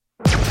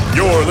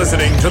You're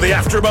listening to the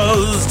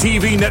AfterBuzz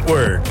TV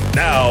Network,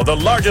 now the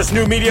largest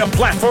new media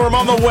platform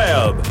on the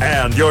web,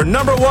 and your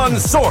number one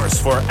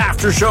source for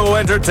after-show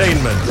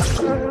entertainment.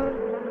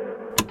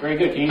 Very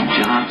good, Keith.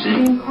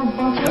 Johnson.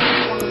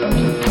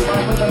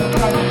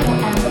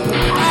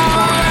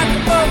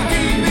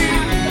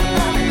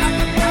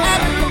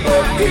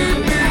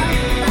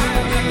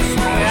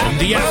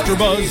 The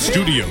AfterBuzz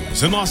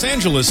Studios in Los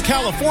Angeles,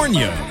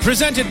 California.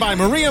 Presented by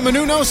Maria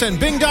Menounos and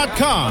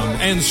Bing.com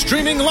and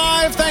streaming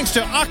live thanks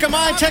to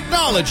Akamai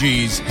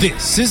Technologies.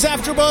 This is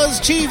AfterBuzz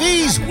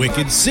TV's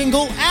Wicked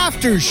Single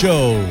After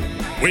Show.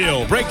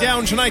 We'll break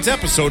down tonight's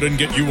episode and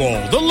get you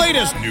all the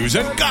latest news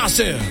and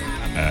gossip.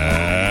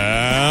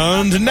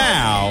 And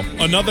now,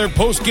 another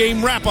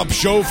post-game wrap-up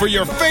show for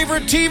your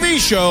favorite TV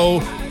show.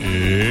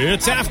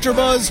 It's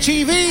AfterBuzz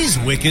TV's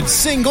Wicked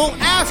Single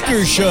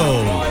After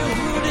Show.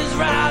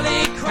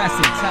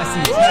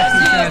 Tessie.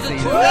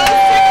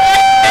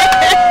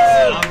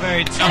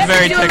 I'm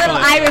very do a little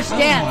tickled. Irish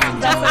dance.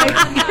 That's what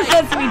you're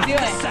supposed to be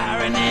doing.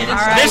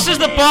 This is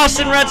the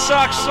Boston Red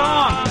Sox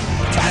song.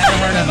 Never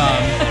heard of them.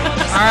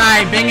 All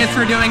right, Bing is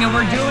for doing, and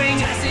we're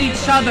doing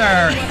each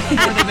other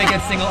for the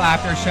biggest single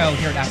after show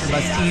here at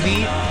AfterBuzz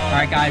TV. All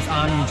right, guys,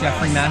 I'm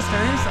Jeffrey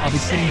Masters. I'll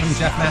be tweeting from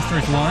Jeff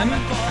Masters 1.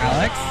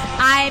 Alex.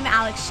 I'm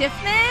Alex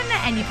Schiffman,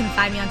 and you can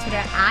find me on Twitter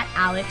at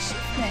Alex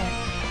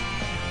Schiffman.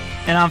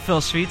 And I'm Phil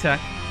Svitek.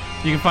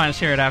 You can find us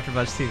here at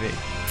AfterBuzz TV.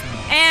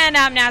 And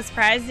I'm Naz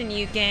Perez, and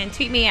you can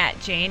tweet me at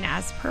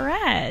Naz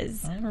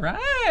Perez. All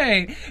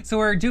right. So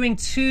we're doing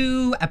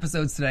 2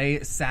 episodes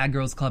today, Sad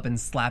Girls Club and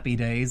Slappy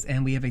Days,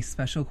 and we have a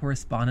special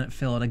correspondent,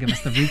 Phil, to give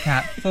us the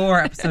recap for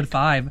episode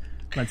 5.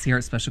 Let's hear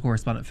it, special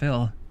correspondent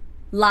Phil.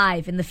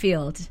 Live in the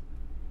field.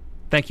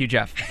 Thank you,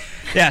 Jeff.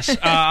 Yes.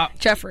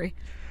 Jeffrey.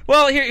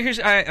 Well, here's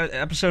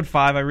episode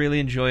 5. I really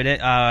enjoyed it.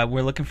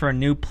 We're looking for a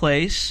new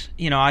place.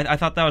 You know, I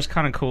thought that was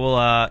kind of cool,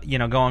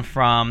 going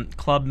from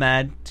Club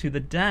Med to the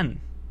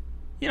Den.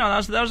 You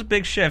know, that was a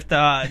big shift.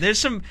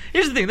 Here's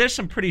the thing. There's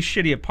some pretty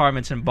shitty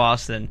apartments in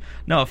Boston.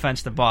 No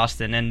offense to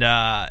Boston. And,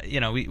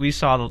 we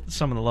saw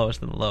some of the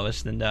lowest of the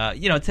lowest. And,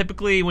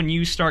 typically when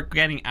you start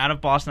getting out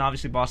of Boston,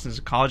 obviously Boston is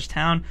a college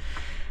town.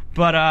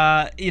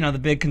 But, the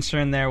big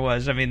concern there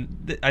was, I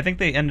think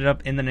they ended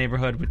up in the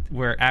neighborhood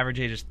where average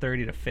age is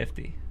 30 to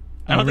 50.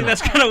 I don't think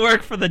that's going to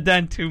work for the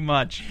Den too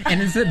much.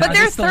 And But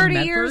they're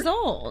 30 years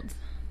old.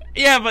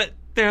 Yeah, but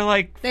they're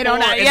like... They don't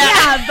know.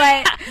 Yeah,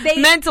 but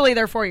mentally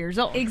they're 4 years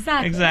old.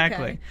 Exactly.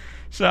 Okay.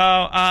 So,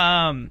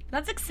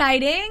 that's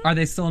exciting. Are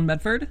they still in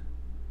Medford?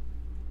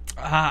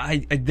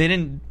 they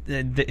didn't.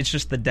 It's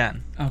just the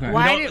Den. Okay.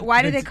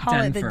 Why do they call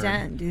it the Denford.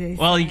 Den? Do they?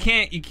 Well, you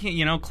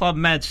can't. Club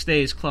Med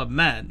stays Club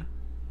Med.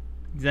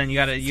 Then you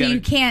gotta.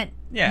 You can't.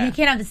 Yeah. You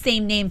can't have the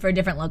same name for a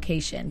different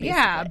location. Basically.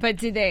 Yeah, but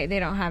they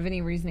don't have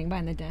any reasoning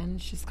behind the Den.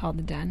 It's just called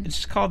the Den. It's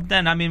just called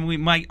Den. I mean, we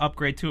might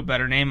upgrade to a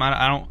better name.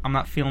 I'm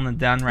not feeling the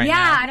Den right now.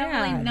 Yeah, I don't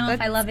really know if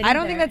I love it. I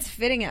don't either. think that's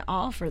fitting at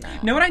all for them.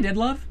 You know what I did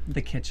love?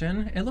 The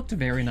kitchen. It looked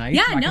very nice.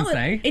 Yeah, I can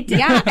say. it did.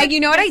 Yeah, and you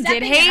know what I did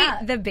Stepping it hate?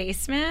 up. The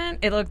basement.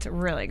 It looked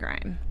really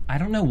grime. I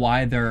don't know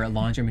why their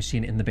laundry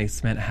machine in the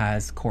basement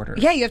has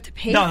quarters. Yeah, you have to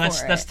pay No, for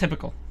it. that's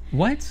typical.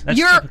 What? That's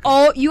You're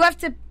typical. you have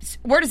to.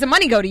 Where does the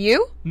money go to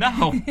you?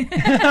 No.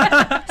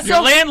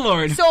 Your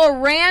landlord. So a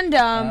random.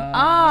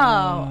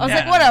 I was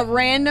like, Yeah. what? A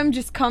random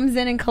just comes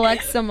in and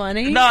collects some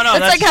money? No,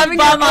 That's like having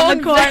your bum on own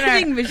the corner.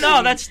 vending machine.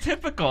 No, that's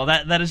typical.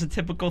 That is a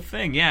typical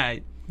thing. Yeah,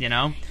 you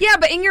know. Yeah,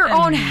 but in your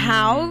own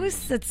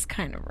house, that's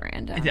kind of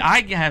random.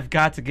 I have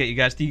got to get you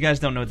guys. You guys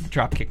don't know the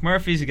Dropkick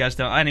Murphys. You guys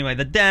don't. Anyway,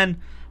 the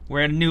Den.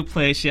 We're in a new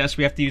place. Yes,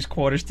 we have to use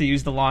quarters to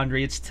use the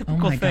laundry. It's a Oh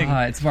typical my thing.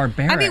 god, it's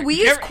barbaric. I mean, we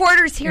use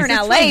quarters here Is in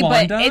it LA,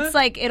 but Rwanda? it's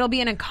like it'll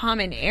be in a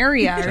common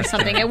area or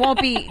something. It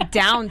won't be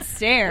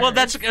downstairs. Well,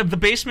 that's the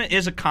basement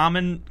is a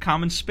common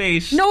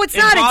space. no, it's in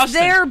not. It's Boston.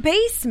 their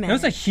basement. It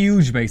was a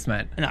huge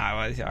basement. No, all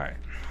right.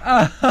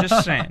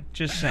 Just saying.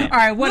 All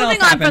right, what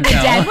Moving else on from happened? the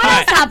Phil? dead. What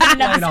else happened in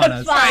Lay it on episode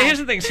us. All right, 5? here's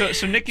the thing.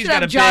 So Nikki's Should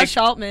got have a Josh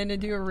big. Altman to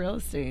do a real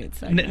estate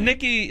segment.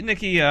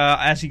 Nikki,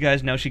 as you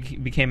guys know, she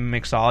became a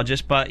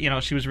mixologist, but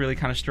she was really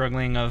kind of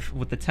struggling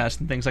with the test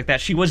and things like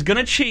that. She was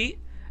gonna cheat,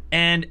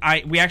 and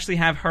we actually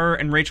have her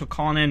and Rachel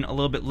calling in a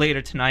little bit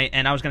later tonight,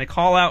 and I was gonna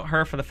call out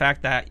her for the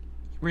fact that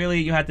really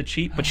you had to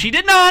cheat, but she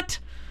did not.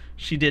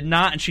 She did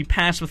not, and she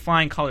passed with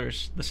flying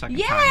colors the second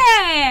time.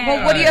 Yeah.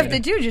 Well, what do you have to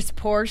do? Just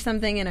pour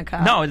something in a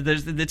cup? No,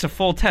 it's a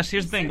full test.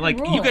 Here's the thing: like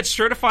you get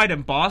certified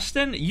in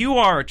Boston, you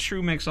are a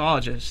true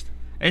mixologist.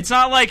 It's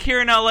not like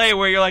here in LA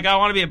where you're like, I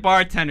want to be a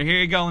bartender. Here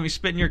you go, let me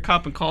spit in your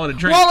cup and call it a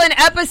drink. Well, in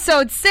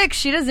episode 6,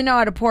 she doesn't know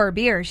how to pour a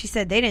beer. She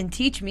said they didn't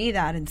teach me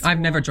that in school. I've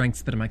never drank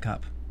spit in my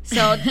cup.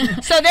 So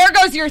there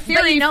goes your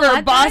theory you know for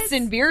what, guys?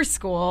 Boston Beer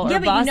School. Yeah, or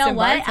but Boston you know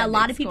what? A bartending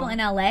lot of people school. in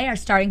LA are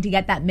starting to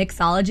get that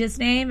mixologist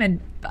name, and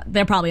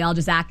they're probably all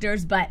just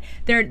actors, but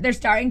they're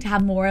starting to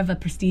have more of a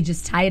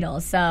prestigious title.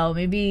 So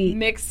maybe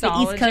the East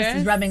Coast is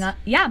Mixologist? rubbing up.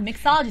 Yeah,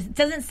 mixologist. It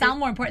doesn't sound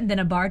more important than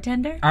a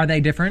bartender. Are they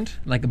different,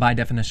 like by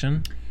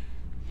definition?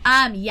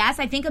 Yes,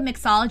 I think a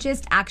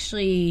mixologist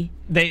actually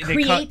They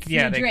creates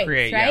they drinks,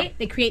 create, right? Yeah.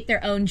 They create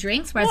their own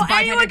drinks, whereas Well, a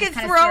bartender anyone just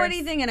can kinda throw serves.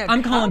 anything in a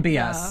I'm calling cup,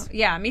 BS. though.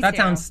 Yeah, me too. That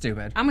sounds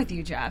stupid. I'm with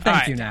you, Jeff.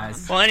 Thank All you, right.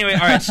 Naz. Well, anyway,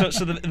 all right. So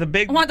the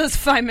big. I want those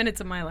 5 minutes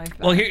of my life back.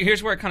 Well,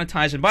 here's where it kind of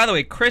ties in. By the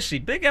way, Chrissy,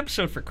 big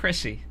episode for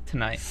Chrissy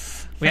tonight.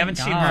 We haven't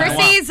seen her in a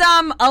while. Chrissy's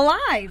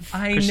alive.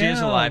 I Chrissy know.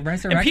 is alive.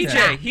 Resurrected. And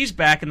PJ, he's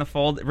back in the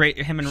fold.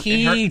 Him and her.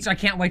 Peach, I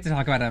can't wait to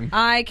talk about him.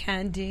 I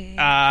can do. They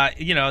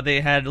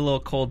had a little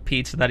cold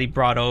pizza that he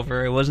brought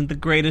over. It wasn't the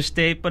greatest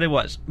date, but it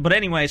was. But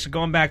anyway, so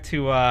going back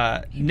to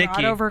Nikki.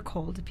 Brought over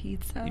cold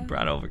pizza. He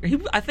brought over.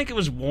 I think it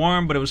was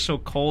warm, but it was so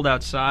cold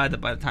outside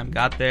that by the time it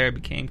got there, it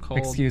became cold.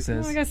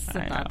 Excuses. I guess it's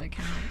I not know. that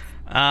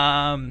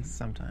counts.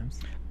 Sometimes.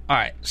 All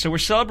right, so we're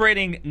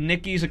celebrating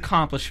Nikki's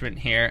accomplishment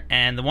here,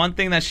 and the one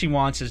thing that she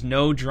wants is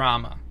no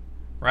drama,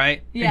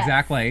 right? Yes.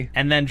 Exactly.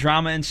 And then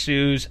drama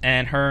ensues,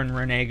 and her and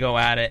Renee go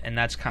at it, and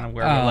that's kind of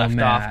where we Oh, left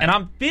man. off. And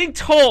I'm being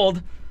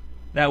told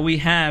that we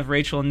have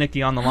Rachel and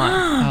Nikki on the line.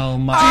 Oh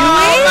my.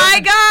 Oh my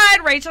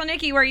God, Rachel,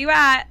 Nikki, where you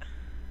at?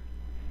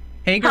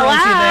 Hey girls, you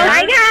there?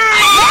 Hi, guys.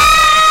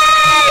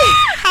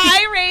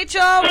 Hi,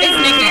 Rachel. Is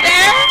Nikki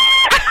there?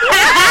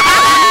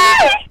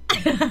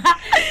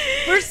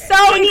 We're so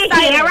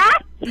excited. Hear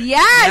us?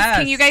 Yes.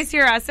 Can you guys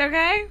hear us?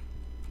 Okay.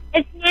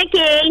 It's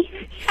Nikki.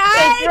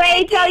 It's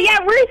Rachel. Yeah,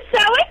 we're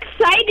so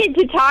excited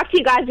to talk to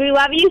you guys. We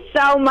love you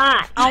so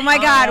much. Oh my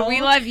God,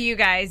 we love you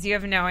guys. You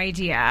have no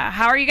idea.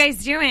 How are you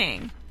guys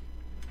doing?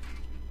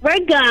 We're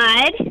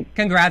good.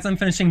 Congrats on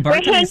finishing We're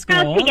bartending hanging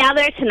school. out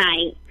together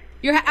tonight.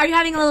 Are you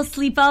having a little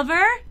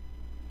sleepover?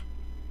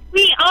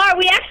 We are.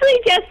 We actually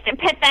just,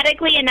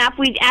 pathetically enough,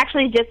 we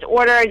actually just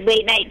ordered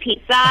late night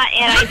pizza,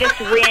 and I just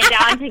ran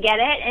down to get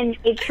it and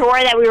made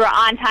sure that we were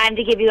on time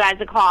to give you guys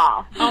a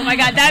call. Oh my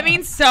God, that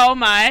means so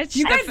much.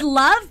 You guys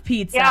love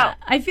pizza. Yeah.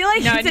 I feel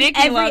like No, it's in Nikki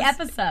every loves-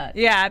 episode.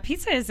 Yeah,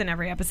 pizza is in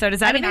every episode.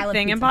 Is that I mean, I a love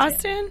thing in pizza, too.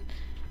 Boston?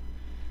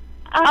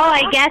 Oh,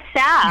 I guess so.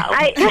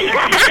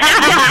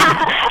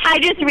 I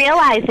just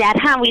realized that,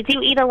 huh? We do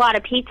eat a lot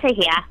of pizza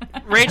here.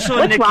 Rachel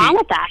and What's Nikki, wrong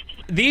with that?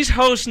 these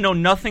hosts know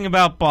nothing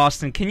about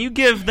Boston. Can you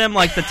give them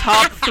like the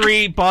top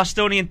 3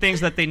 Bostonian things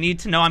that they need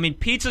to know? I mean,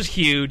 pizza's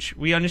huge.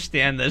 We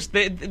understand this.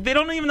 They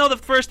don't even know the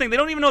first thing. They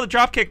don't even know the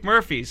Dropkick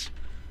Murphys.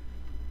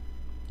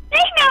 They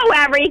know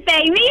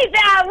everything.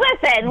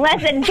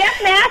 Listen. Jeff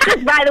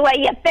Masters, by the way,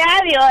 you're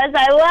fabulous.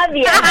 I love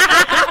you.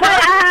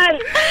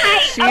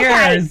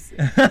 Cheers.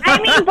 I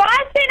mean,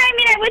 Boston,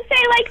 I would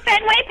say like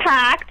Fenway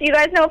Park. Do you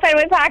guys know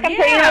Fenway Park? I'm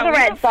sure you know the we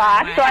Red know Sox.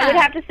 Fenway. So I would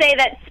have to say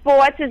that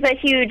sports is a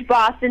huge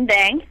Boston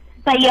thing.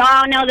 But you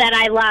all know that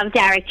I love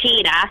Derek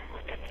Jeter.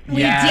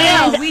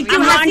 Yeah. We do.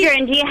 I'm Has he-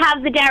 wondering, do you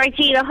have the Derek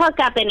Jeter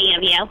hookup, any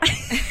of you?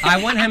 I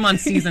want him on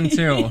season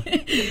 2.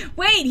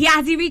 Wait,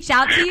 has he reached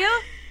out to you?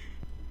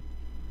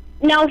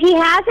 No, he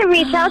hasn't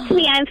reached out to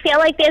me. I feel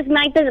like there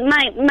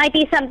might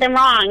be something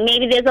wrong.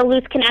 Maybe there's a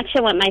loose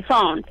connection with my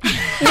phone.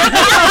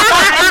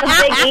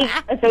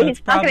 So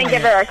he's not going to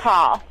give her a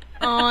call.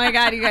 Oh my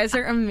God, you guys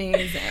are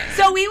amazing.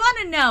 So we want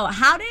to know,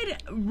 how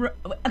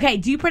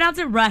did... do you pronounce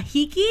it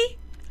Rahiki?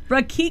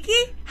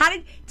 Rakiki? How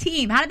did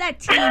that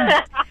team...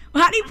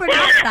 How do you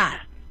pronounce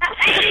that?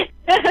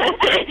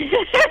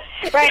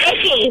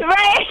 Raiki.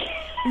 Right.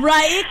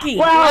 Raiki.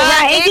 Well,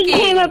 Raiki Raiki.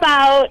 came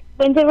about...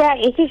 When did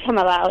Raiki come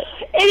about?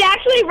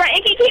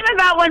 Raiki came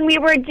about when we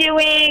were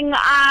doing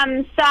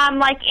some,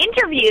 like,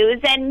 interviews.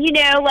 And,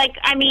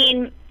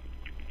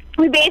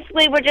 we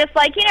basically were just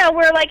like,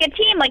 we're like a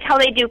team, like how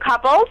they do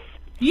couples.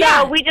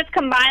 Yeah. So we just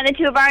combined the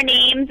two of our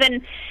names,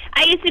 and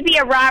I used to be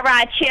a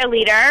rah-rah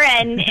cheerleader,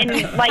 and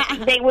like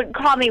they would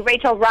call me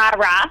Rachel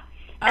Rah-Rah.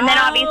 And then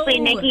obviously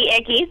Oh. Nikki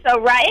Icky, so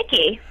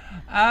Raiki.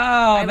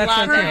 Oh, that's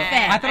so love cute.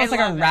 it. I thought it was like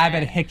a love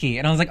rabbit it. hickey.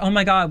 And I was like, oh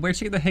my God, where'd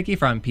she get the hickey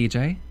from, PJ?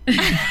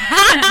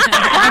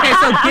 Okay,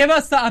 so give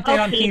us the update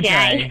on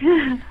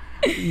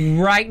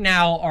PJ. Right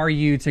now, are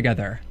you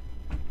together?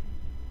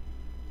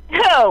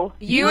 Who?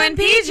 You and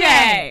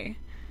PJ.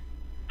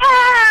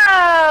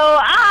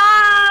 Oh,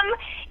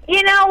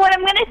 what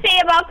I'm going to say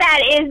about that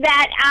is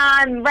that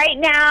right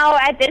now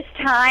at this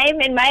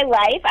time in my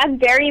life, I'm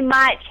very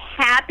much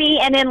happy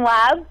and in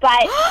love,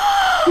 but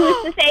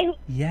who's to say?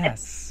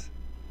 Yes.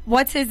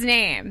 What's his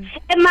name?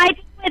 It might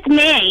be with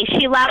me.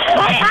 She loves me.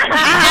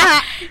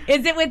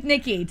 Is it with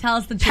Nikki? Tell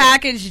us the truth.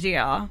 Package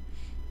deal.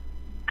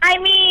 I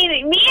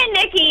mean, me and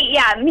Nikki,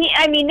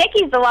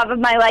 Nikki's the love of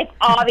my life,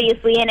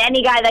 obviously, and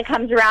any guy that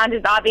comes around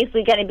is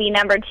obviously going to be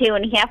number 2,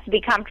 and he has to be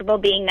comfortable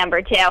being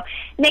number 2.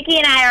 Nikki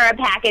and I are a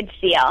package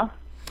deal. I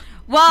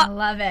Well,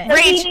 love it.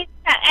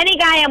 Any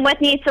guy I'm with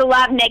needs to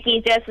love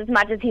Nikki just as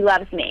much as he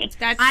loves me.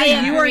 that's I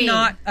it. You are agree.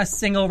 not a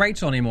single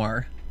Rachel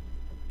anymore.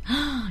 You're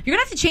going to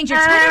have to change your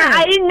Twitter.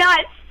 I did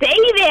not say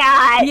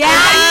that.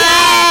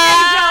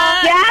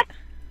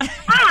 Yeah.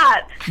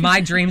 Stop.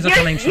 My dreams are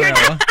coming true. You're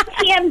not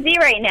TMZ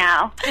right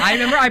now. I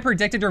remember I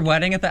predicted your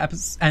wedding at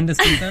the end of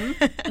season.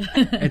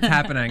 It's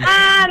happening.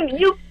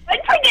 You could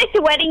predict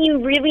a wedding.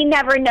 You really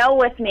never know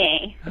with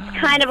me. It's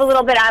kind of a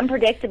little bit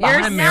unpredictable. I'm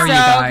You're gonna marry so you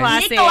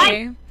guys.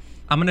 classy.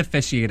 I'm gonna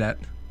officiate it.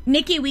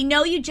 Nikki, we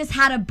know you just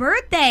had a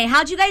birthday.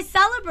 How'd you guys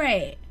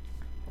celebrate?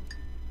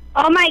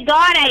 Oh my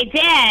God, I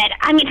did.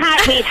 I mean,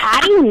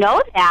 how do you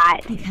know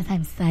that? Because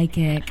I'm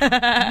psychic.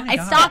 I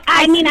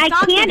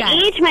can't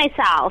age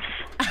myself.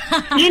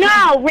 You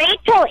know,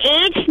 Rachel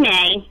aged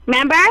me.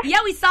 Remember? Yeah,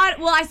 we saw it.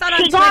 Well, I saw it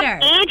on She Twitter.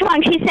 got age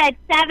wrong. She said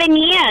 7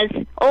 years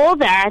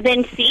older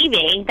than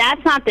Stevie.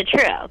 That's not the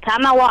truth.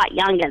 I'm a lot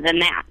younger than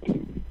that.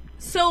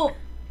 So,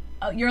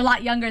 you're a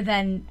lot younger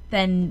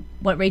than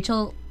what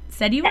Rachel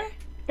said you were?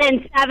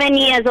 Then 7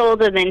 years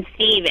older than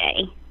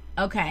Stevie.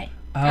 Okay.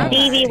 Oh.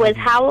 Stevie was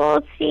how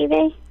old,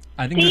 Stevie?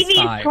 I think Stevie's he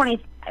was 5.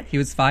 25. He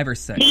was 5 or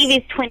 6.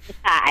 Stevie's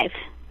 25.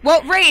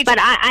 Well, Rach. But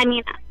I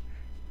mean...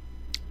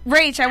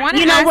 Rach, I want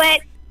to You know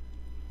what?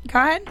 Go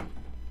ahead.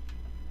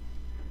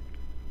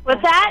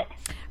 What's that?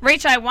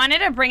 Rachel, I wanted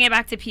to bring it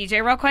back to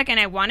PJ real quick, and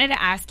I wanted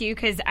to ask you,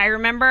 because I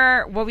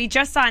remember what we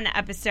just saw in the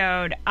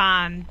episode,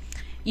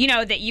 you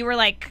know, that you were,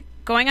 like,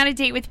 going on a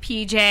date with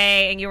PJ,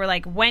 and you were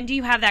like, when do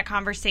you have that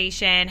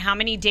conversation? How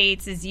many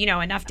dates is, you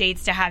know, enough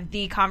dates to have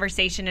the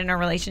conversation in a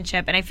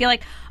relationship? And I feel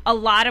like a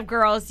lot of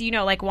girls, you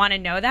know, like, want to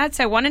know that.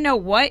 So I want to know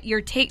what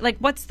your take, like,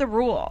 what's the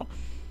rule?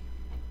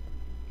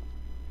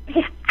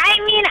 I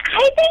mean,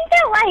 I think that,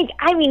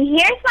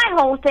 here's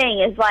my whole thing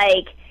is,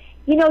 like,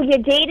 you know, you're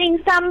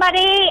dating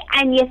somebody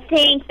and you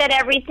think that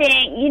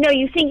everything, you know,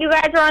 you think you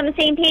guys are on the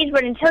same page,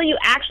 but until you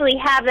actually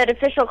have that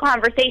official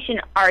conversation,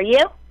 are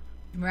you?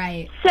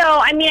 Right. So,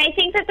 I mean, I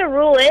think that the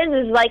rule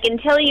is like,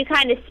 until you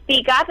kind of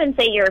speak up and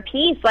say your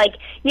piece, like,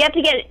 you have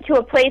to get to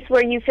a place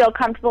where you feel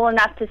comfortable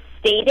enough to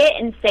state it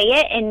and say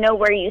it and know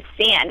where you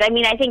stand. I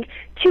mean, I think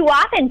too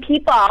often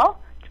people,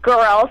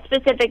 girls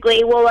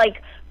specifically, will,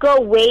 like, go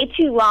way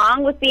too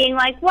long with being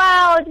like,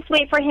 well, I'll just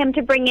wait for him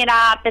to bring it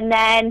up, and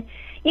then,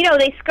 you know,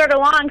 they skirt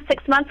along,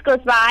 6 months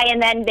goes by,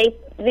 and then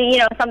you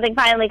know, something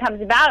finally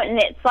comes about, and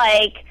it's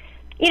like,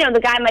 you know,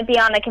 the guy might be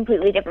on a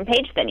completely different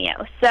page than you.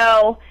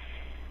 So,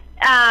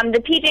 the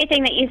PJ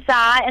thing that you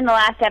saw in the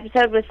last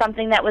episode was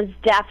something that was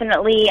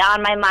definitely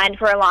on my mind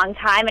for a long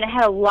time, and I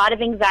had a lot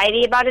of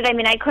anxiety about it. I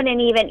mean, I couldn't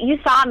even. You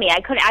saw me.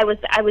 I was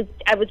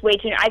way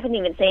too. I couldn't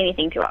even say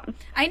anything to him.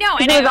 I know,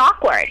 and it was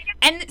awkward.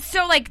 And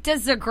so, like,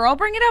 does the girl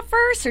bring it up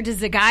first, or does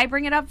the guy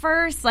bring it up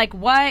first? Like,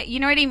 what? You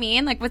know what I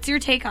mean? Like, what's your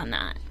take on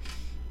that?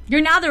 You're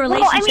now the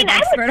relationship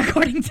expert,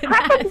 according to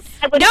that.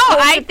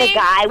 I think,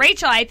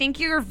 Rachel, I think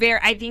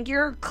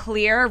you're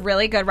clear,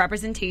 really good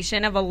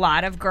representation of a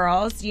lot of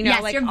girls. You know,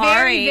 yes, like you're our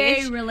very,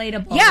 age. very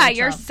relatable. Yeah, Rachel.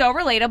 you're so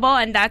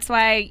relatable, and that's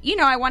why, you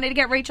know, I wanted to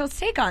get Rachel's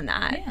take on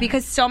that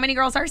because so many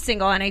girls are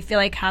single, and I feel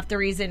like half the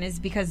reason is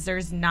because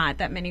there's not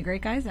that many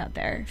great guys out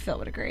there. Phil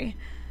would agree.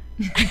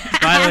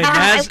 By the way,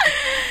 Naz.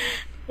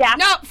 Yeah.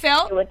 No,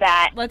 Phil. With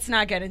that. Let's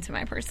not get into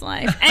my personal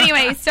life.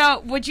 Anyway, so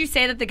would you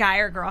say that the guy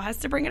or girl has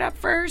to bring it up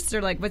first,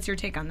 or like, what's your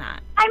take on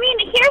that? I mean,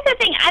 here's the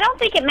thing. I don't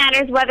think it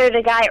matters whether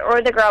the guy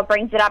or the girl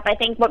brings it up. I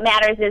think what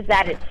matters is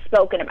that it's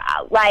spoken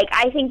about. Like,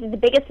 I think that the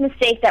biggest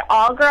mistake that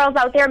all girls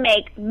out there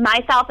make,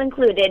 myself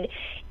included,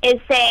 is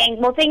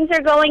saying, well, things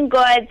are going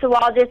good, so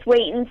I'll just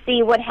wait and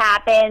see what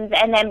happens.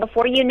 And then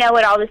before you know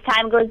it, all this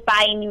time goes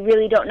by and you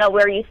really don't know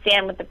where you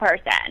stand with the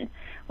person.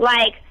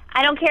 Like,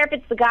 I don't care if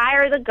it's the guy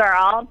or the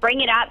girl. Bring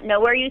it up, know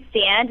where you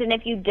stand, and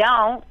if you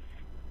don't,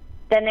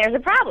 then there's a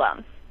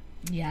problem.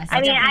 Yes.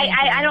 I mean,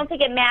 I don't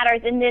think it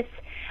matters in this.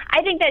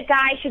 I think that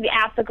guys should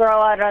ask the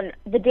girl out on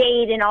the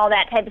date and all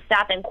that type of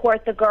stuff and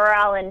court the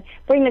girl and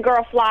bring the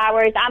girl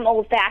flowers. I'm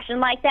old-fashioned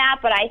like that,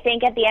 but I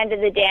think at the end of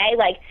the day,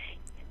 like,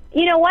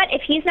 you know what?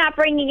 If he's not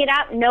bringing it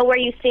up, know where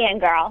you stand,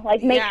 girl.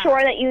 Like, make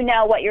sure that you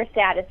know what your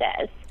status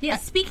is. Yeah,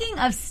 speaking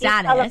of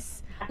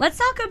status, let's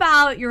talk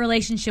about your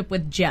relationship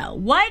with Joe.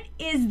 What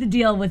is the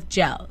deal with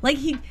Joe? Like,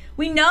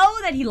 we know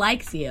that he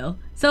likes you.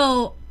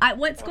 So,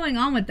 what's going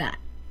on with that?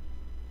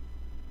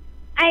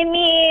 I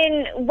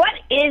mean, what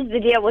is the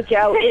deal with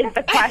Joe is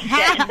the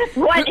question.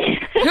 Who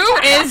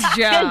is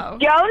Joe?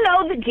 Does Joe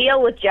know the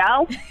deal with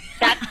Joe?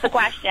 That's the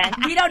question.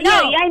 We don't know.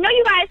 I know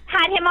you guys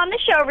had him on the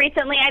show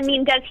recently. I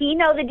mean, does he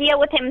know the deal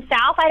with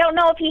himself? I don't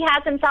know if he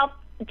has himself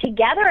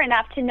together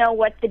enough to know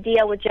what the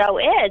deal with Joe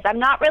is. I'm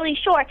not really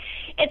sure.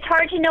 It's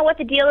hard to know what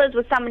the deal is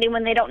with somebody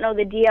when they don't know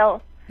the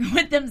deal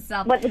with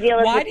themselves. What the deal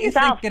is Why with do you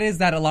themselves. think it is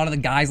that a lot of the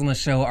guys on the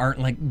show aren't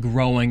like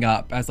growing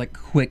up as like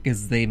quick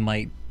as they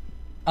might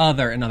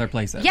in other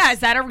places? Yeah, is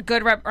that a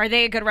good are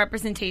they a good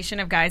representation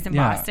of guys in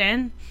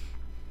Boston?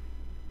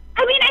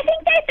 I mean, I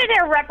think that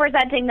they're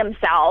representing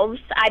themselves.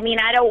 I mean,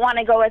 I don't want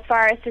to go as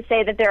far as to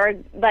say that they're,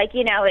 like,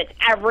 you know, it's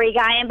every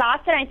guy in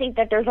Boston. I think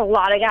that there's a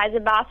lot of guys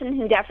in Boston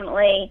who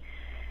definitely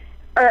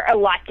are a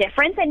lot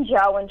different than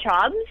Joe and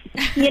Chubbs,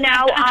 you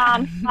know, but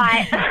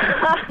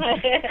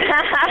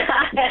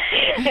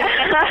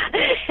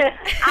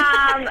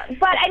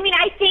I mean,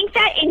 I think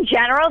that in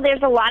general,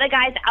 there's a lot of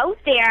guys out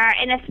there,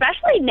 and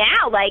especially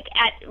now,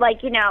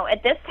 you know,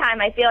 at this time,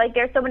 I feel like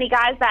there's so many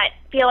guys that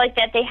feel like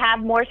that they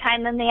have more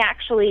time than they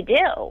actually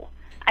do.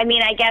 I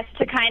mean, I guess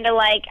to kind of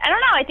like, I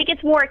don't know, I think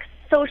it's more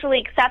socially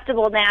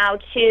acceptable now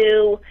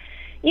to,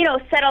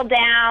 settle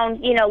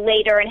down,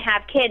 later and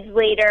have kids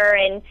later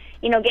and,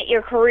 get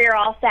your career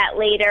all set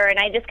later. And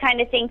I just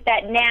kind of think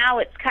that now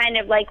it's kind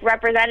of like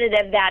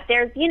representative that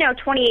there's,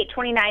 28,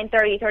 29,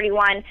 30,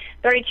 31,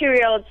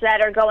 32-year-olds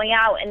that are going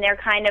out and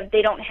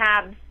they don't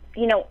have,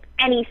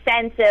 any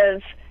sense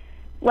of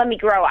let me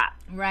grow up.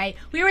 Right.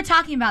 We were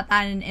talking about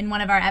that in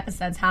one of our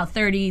episodes, how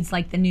 30 is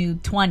like the new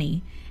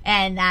 20.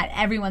 And that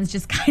everyone's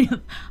just kind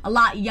of a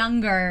lot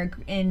younger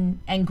and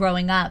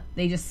growing up.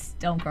 They just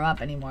don't grow up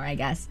anymore, I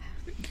guess.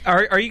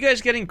 Are you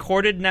guys getting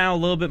courted now a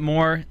little bit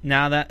more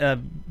now that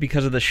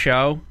because of the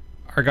show?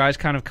 Are guys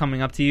kind of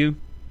coming up to you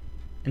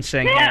and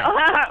saying, hey?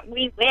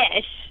 We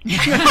wish. Nikki,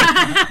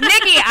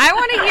 I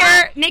want to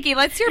hear, Nikki,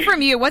 let's hear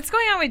from you. What's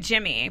going on with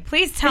Jimmy?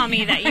 Please tell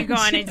me that you go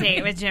on a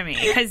date with Jimmy,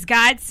 because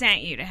God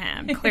sent you to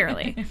him,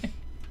 clearly.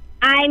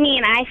 I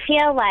mean, I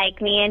feel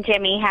like me and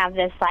Jimmy have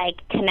this,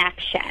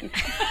 connection,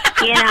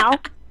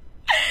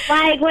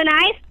 Like, when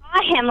I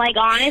saw him,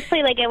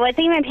 honestly, I wasn't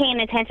even paying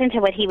attention to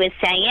what he was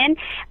saying.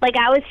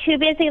 I was too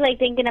busy,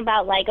 thinking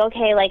about,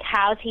 okay,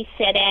 how's he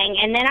sitting?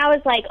 And then I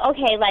was like,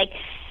 okay,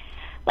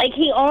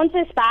 he owns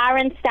this bar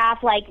and stuff.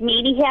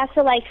 Maybe he has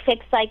to,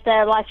 fix,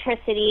 the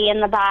electricity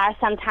in the bar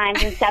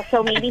sometimes and stuff.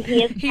 So maybe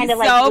he is kind of,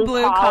 so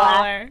blue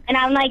collar. And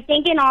I'm,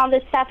 thinking all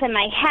this stuff in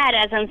my head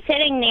as I'm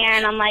sitting there.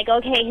 And I'm like,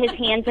 okay, his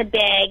hands are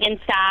big and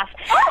stuff.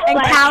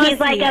 But he's,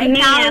 a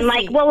man.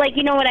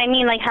 You know what I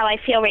mean? How I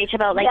feel, Rach,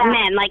 about,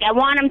 men. I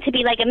want him to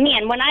be, a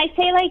man. When I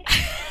say,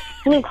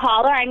 blue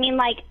collar, I mean,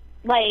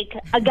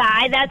 a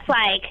guy that's,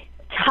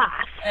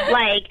 tough.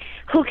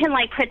 Who can,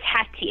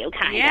 protect you,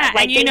 kind of. Yeah,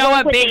 and you know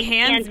what big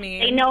hands mean.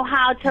 They know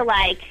how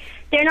to,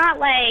 they're not,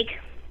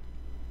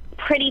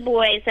 pretty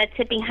boys that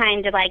sit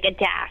behind, a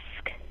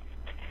desk.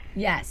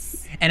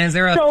 Yes. And is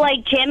there a... So,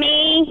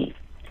 Jimmy,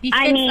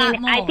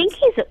 I think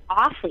he's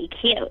awfully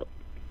cute.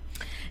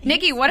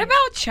 Nikki, what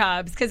about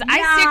Chubbs? Because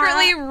I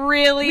secretly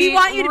really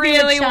want you to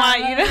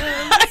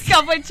hook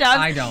up with Chubbs.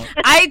 I don't.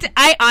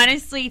 I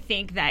honestly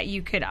think that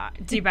you could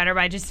do better,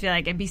 but I just feel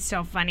like it'd be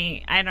so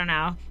funny. I don't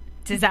know.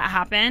 Does that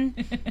happen?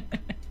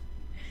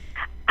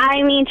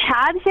 I mean,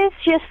 Chubbs is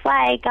just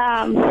Chubbs.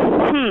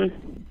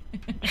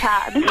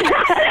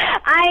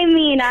 I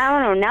mean,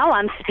 I don't know.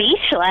 I'm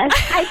speechless.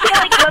 I feel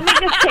let me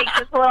just take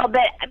this a little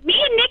bit. Me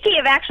and Nikki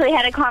have actually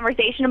had a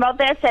conversation about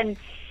this, and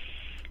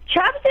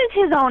Chubbs is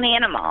his own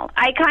animal.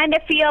 I kind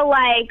of feel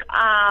I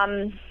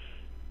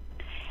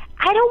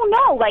don't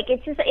know.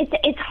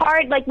 It's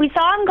hard. We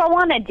saw him go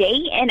on a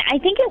date, and I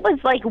think it was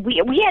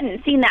we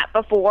hadn't seen that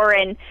before,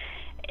 and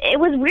it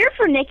was weird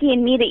for Nikki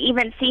and me to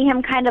even see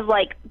him kind of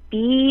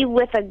be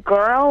with a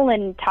girl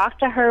and talk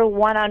to her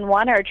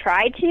one-on-one or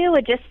try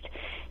to.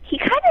 He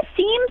kind of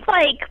seems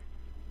I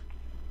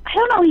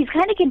don't know, he's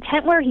kind of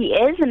content where he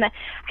is, and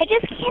I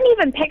just can't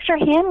even picture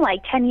him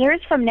 10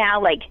 years from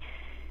now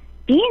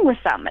being with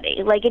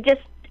somebody.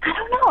 I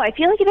don't know. I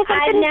feel it doesn't fit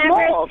his mold. I've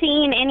never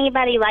seen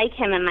anybody like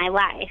him in my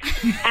life,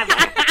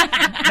 ever.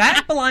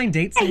 That blind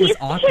date scene was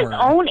awkward. He's his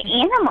own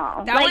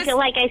animal.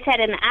 Like I said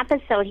in the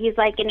episode, he's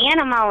an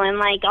animal,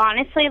 and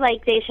honestly,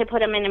 they should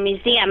put him in a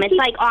museum. It's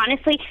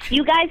honestly,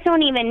 you guys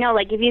don't even know.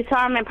 If you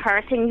saw him in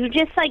person, you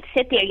just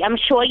sit there. I'm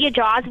sure your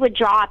jaws would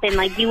drop,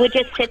 and you would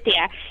just sit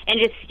there and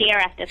just stare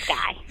at this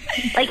guy.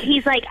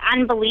 He's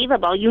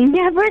unbelievable. You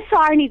never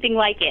saw anything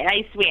like it.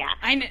 I swear.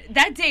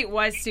 That date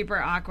was super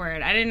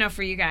awkward. I didn't know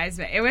for you guys,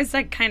 but it was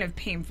kind of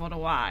painful to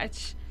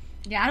watch.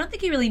 Yeah, I don't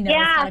think he really knows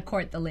how to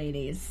court the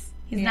ladies.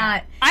 He's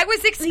not. I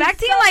was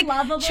expecting so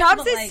lovable,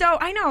 Chubbs is so.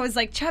 I know it was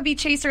chubby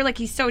chaser.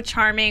 He's so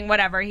charming.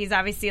 Whatever. He's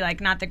obviously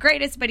not the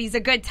greatest, but he's a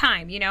good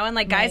time.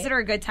 And guys that are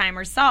a good time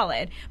are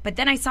solid. But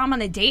then I saw him on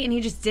the date, and he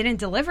just didn't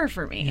deliver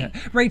for me. Yeah.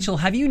 Rachel,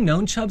 have you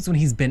known Chubbs when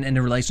he's been in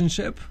a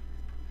relationship?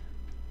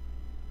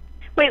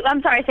 Wait,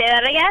 I'm sorry. Say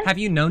that again. Have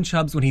you known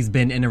Chubbs when he's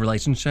been in a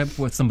relationship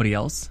with somebody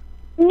else?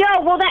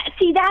 No, well,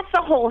 that's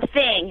the whole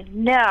thing.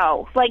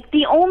 No,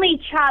 the only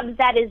Chubbs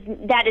that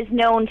is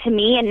known to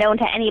me and known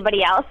to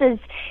anybody else is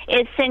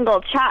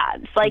single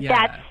Chubbs.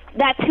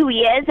 That's who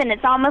he is, and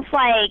it's almost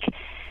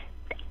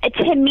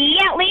to me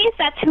at least,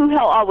 that's who he'll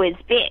always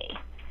be.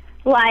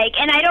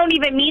 And I don't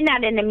even mean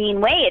that in a mean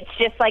way. It's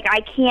just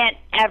I can't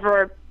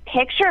ever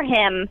picture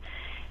him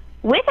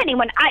with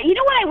anyone. You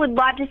know what I would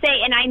love to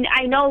say, and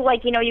I know,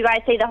 you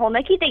guys say the whole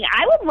Nikki thing.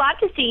 I would love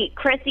to see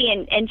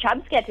Chrissy and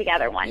Chubbs get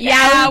together one day.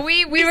 Yeah,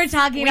 we were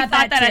talking about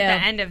that too. At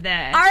the end of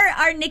this.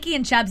 Our Nikki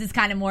and Chubbs is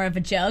kind of more of a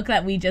joke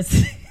that we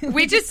just...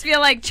 We just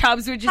feel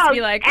Chubbs would just be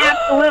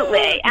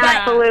absolutely,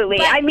 absolutely.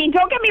 But, I mean,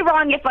 don't get me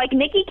wrong. If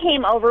Nikki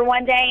came over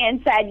one day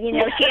and said,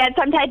 she had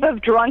some type of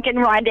drunken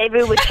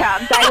rendezvous with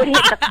Chubbs, I would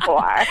hit the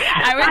floor.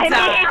 I would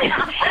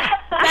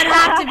that'd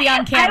have to be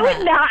on camera. I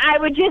would not. I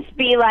would just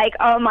be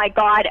oh my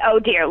God, oh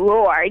dear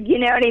Lord. You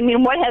know what I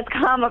mean? What has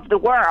come of the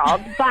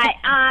world? But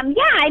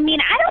yeah, I mean,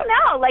 I don't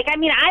know.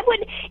 I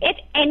would, if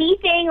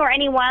anything or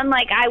anyone,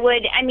 I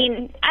would. I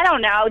mean, I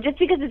don't know. Just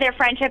because of their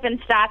friendship and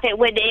stuff, it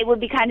would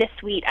be kind of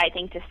sweet, I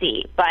think, to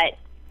see. But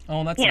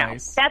Oh, that's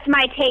nice. That's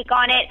my take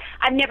on it.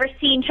 I've never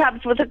seen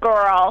Chubbs with a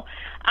girl.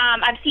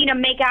 I've seen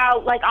him make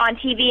out like on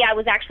TV. I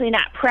was actually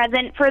not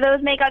present for those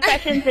makeout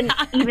sessions, and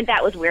even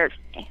that was weird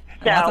for me.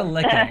 So Lots of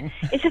licking.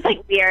 It's just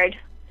like weird.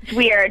 It's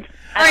weird.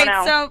 All I right,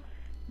 don't know.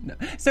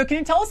 So can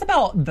you tell us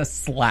about the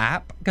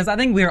slap? Because I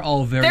think we're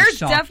all very There's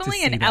shocked definitely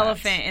to see an that.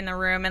 elephant in the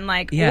room, and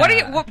like, Yeah. what are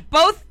you?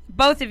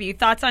 Both of you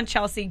thoughts on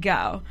Chelsea?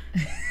 Go.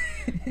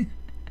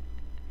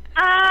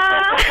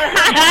 I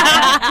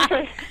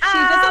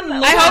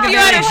hope you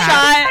had a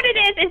shot. What it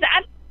is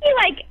I'm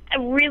like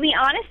really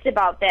honest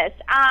about this.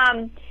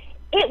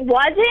 It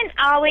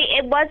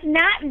was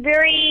not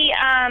very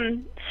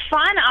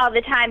fun all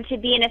the time to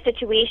be in a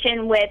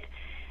situation with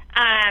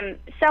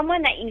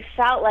someone that you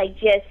felt like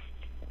just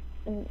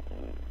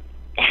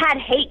had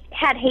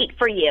hate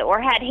for you or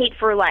had hate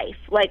for life.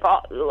 Like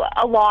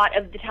a lot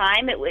of the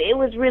time, it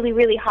was really,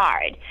 really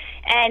hard.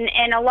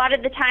 And a lot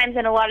of the times,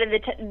 and a lot of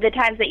the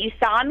times that you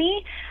saw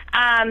me,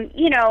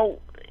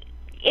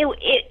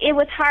 it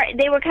was hard.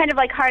 They were kind of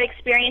like hard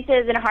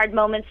experiences and hard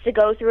moments to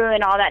go through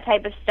and all that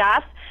type of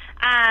stuff.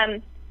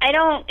 I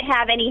don't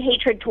have any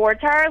hatred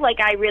towards her. Like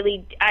I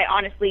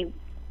honestly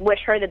wish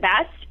her the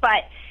best,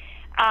 but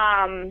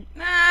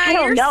I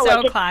don't you're know.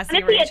 so Like, classy,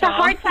 honestly, Rachel.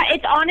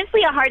 it's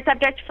honestly a hard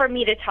subject for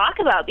me to talk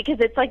about because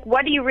it's like,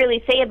 what do you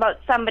really say about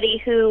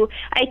somebody who?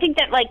 I think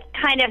that like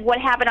kind of what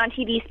happened on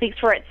TV speaks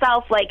for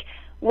itself. Like,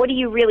 what do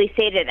you really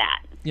say to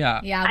that? Yeah.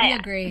 Yeah, we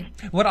agree.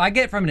 What I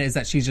get from it is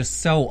that she's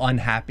just so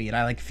unhappy, and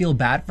I like feel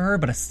bad for her,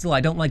 but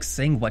I don't like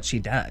seeing what she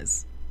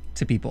does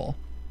to people.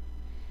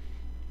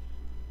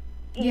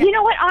 Yeah. You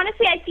know what?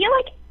 Honestly, I feel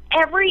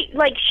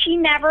like she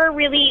never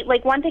really,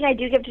 like, one thing I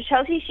do give to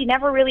Chelsea, she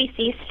never really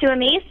ceased to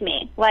amaze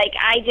me. Like,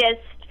 I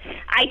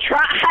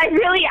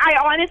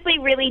honestly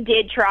really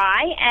did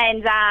try,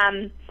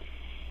 and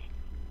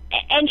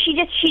she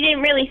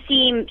didn't really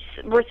seem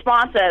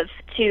responsive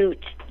to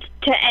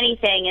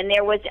anything, and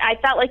I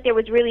felt like there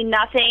was really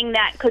nothing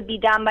that could be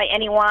done by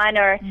anyone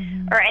or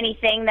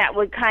anything that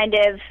would kind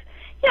of,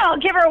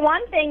 give her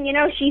one thing,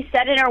 she's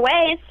set in her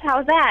ways.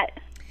 How's that?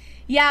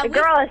 Yeah, the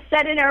girl is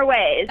set in her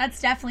ways.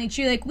 That's definitely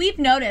true. Like we've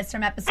noticed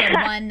from episode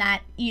 1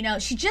 that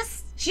she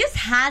just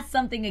has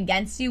something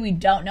against you. We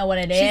don't know what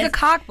it is. She's a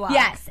cockblock.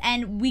 Yes,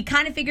 and we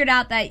kind of figured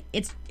out that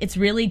it's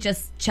really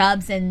just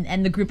Chubbs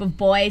and the group of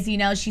boys.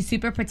 She's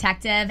super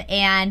protective,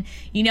 and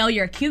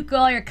you're a cute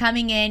girl. You're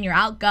coming in. You're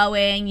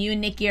outgoing. You and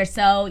Nikki are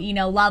so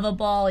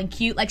lovable and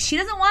cute. Like she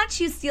doesn't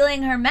want you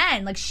stealing her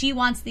men. Like she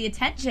wants the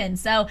attention.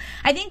 So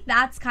I think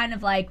that's kind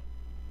of like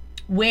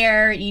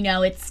where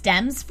it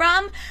stems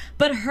from,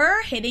 but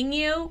her hitting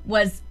you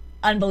was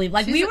unbelievable.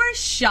 Like we were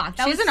shocked.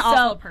 That she's was an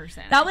awful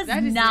person. That was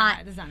that is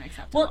not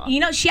acceptable.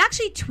 Well, she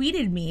actually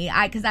tweeted me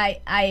because I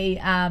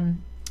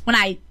when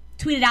I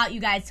tweeted out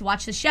you guys to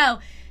watch the show,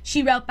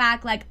 she wrote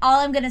back like,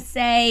 all I'm gonna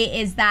say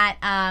is that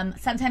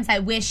sometimes I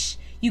wish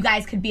you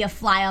guys could be a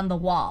fly on the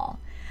wall,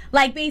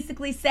 like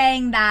basically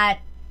saying that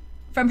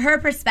from her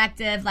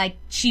perspective, like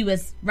she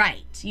was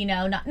right,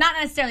 not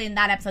necessarily in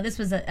that episode. This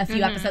was a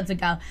few episodes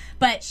ago,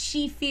 but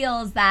she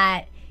feels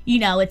that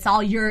it's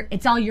all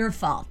your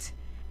fault.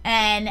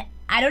 And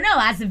I don't know.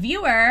 As a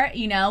viewer,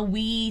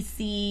 we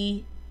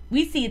see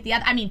it the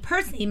other. I mean,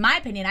 personally, in my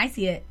opinion, I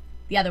see it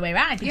the other way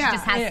around. I think she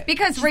just has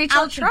because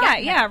Rachel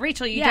tried. Yeah,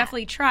 Rachel, you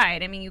definitely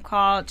tried. I mean,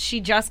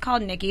 she just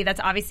called Nikki. That's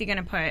obviously going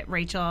to put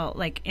Rachel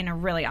like in a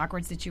really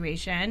awkward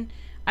situation.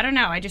 I don't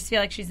know. I just feel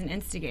like she's an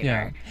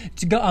instigator.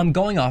 Yeah.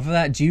 Going off of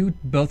that, do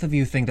both of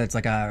you think that's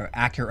like a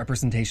accurate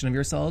representation of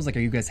yourselves? Like, are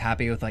you guys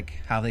happy with like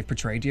how they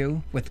portrayed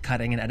you with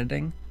cutting and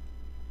editing?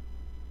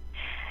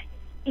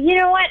 You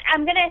know what?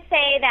 I'm gonna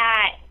say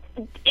that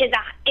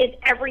is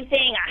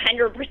everything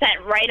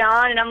 100% right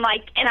on, and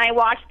and I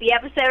watched the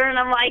episode, and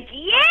I'm like,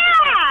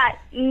 yeah,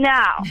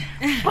 no.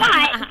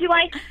 But do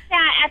I think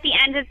that at the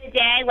end of the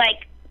day,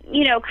 like,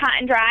 cut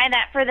and dry,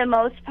 that for the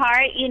most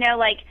part,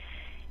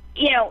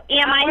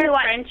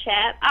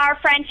 our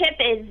friendship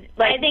is,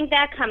 like, I think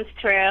that comes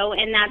through,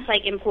 and that's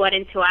like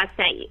important to us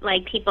that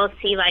like people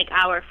see like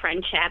our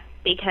friendship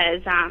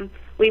because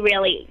we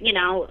really,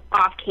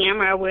 off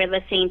camera we're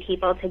the same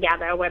people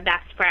together. We're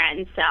best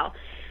friends, so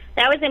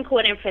that was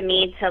important for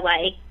me to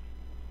like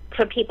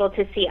for people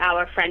to see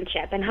our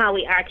friendship and how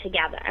we are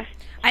together.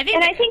 I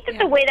think that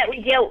the way that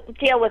we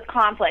deal with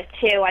conflict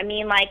too. I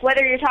mean, like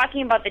whether you're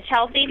talking about the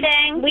Chelsea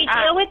thing, we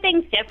deal with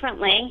things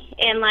differently,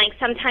 and like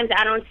sometimes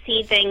I don't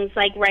see things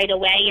like right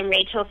away, and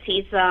Rachel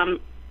sees them,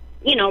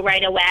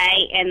 right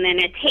away, and then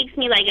it takes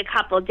me like a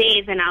couple of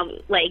days, and I'll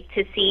like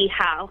to see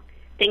how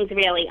things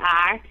really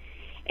are,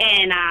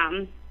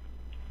 and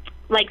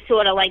like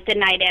sort of like the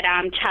night at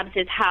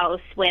Chubbs'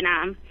 house when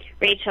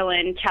Rachel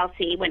and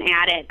Chelsea went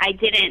at it, I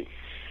didn't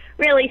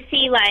really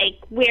see like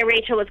where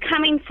Rachel was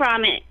coming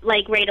from it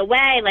like right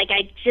away. Like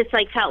I just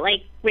like felt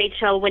like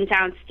Rachel went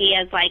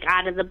downstairs like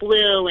out of the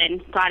blue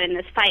and got in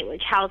this fight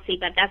with Chelsea,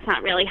 but that's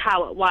not really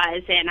how it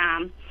was.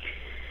 And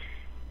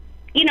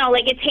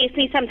like it takes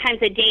me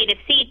sometimes a day to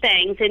see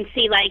things and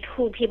see like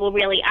who people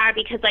really are,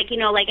 because like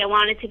like I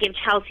wanted to give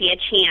Chelsea a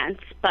chance,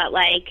 but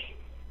like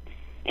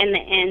in the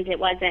end it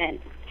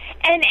wasn't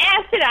And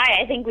as did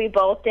I think we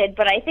both did,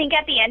 but I think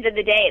at the end of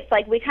the day, it's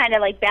like we kind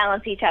of like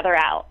balance each other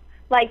out.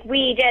 Like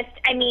we just,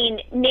 I mean,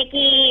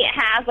 Nikki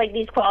has like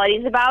these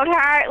qualities about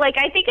her. Like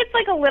I think it's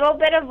like a little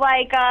bit of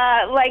like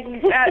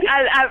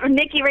a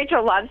Nikki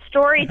Rachel love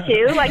story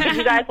too. Like if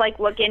you guys like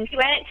look into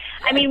it.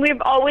 I mean,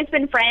 we've always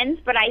been friends,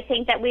 but I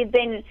think that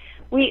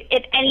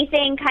if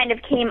anything kind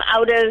of came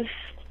out of,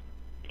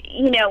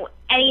 you know,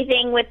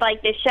 anything with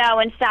like the show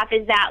and stuff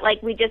is that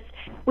like we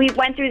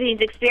went through these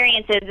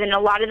experiences, and a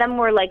lot of them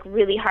were like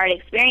really hard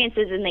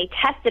experiences, and they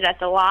tested us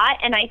a lot.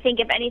 And I think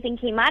if anything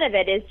came out of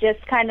it is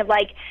just kind of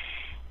like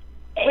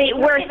we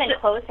grew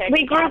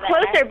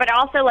closer, but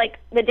also like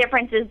the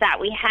differences that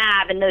we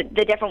have, and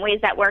the different ways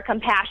that we're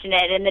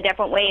compassionate, and the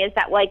different ways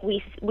that like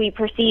we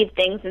perceive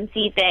things and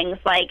see things.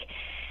 Like,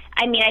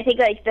 I mean, I think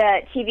like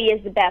the TV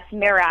is the best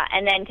mirror,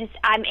 and then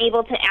I'm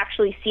able to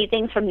actually see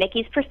things from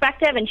Nikki's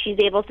perspective, and she's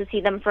able to see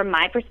them from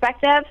my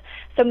perspective.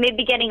 So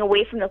maybe getting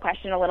away from the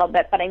question a little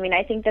bit, but I mean,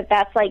 I think that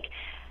that's like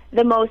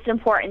the most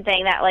important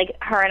thing that like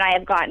her and I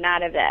have gotten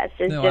out of this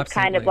is just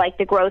kind of like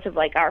the growth of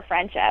like our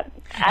friendship.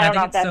 I don't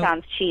know if that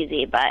sounds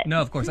cheesy, but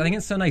no, of course. I think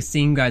it's so nice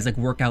seeing you guys like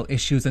work out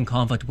issues and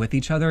conflict with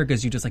each other,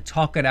 because you just like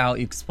talk it out,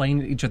 you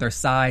explain each other's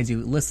sides,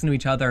 you listen to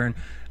each other, and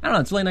I don't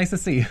know, it's really nice to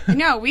see.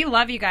 No, we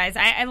love you guys.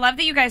 I love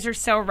that you guys are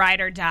so ride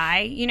or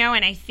die, you know,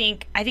 and I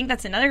think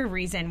that's another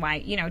reason why,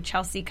 you know,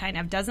 Chelsea kind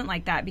of doesn't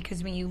like that,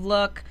 because when you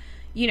look,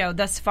 you know,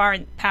 thus far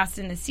past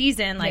in the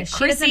season, like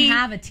she doesn't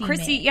have a teammate.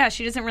 Chrissy,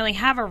 she doesn't really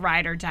have a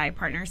ride or die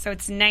partner. So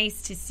it's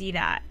nice to see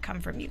that come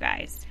from you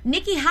guys.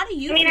 Nikki, how do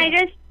you? I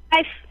mean,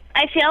 I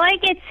feel like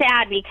it's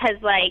sad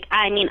because, like,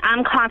 I mean,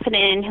 I'm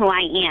confident in who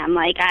I am.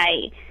 Like,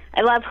 I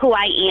love who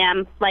I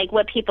am. Like,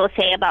 what people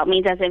say about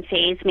me doesn't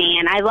faze me,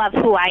 and I love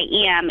who I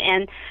am.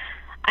 And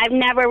I've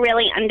never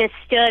really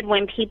understood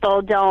when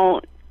people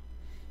don't.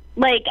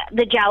 Like,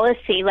 the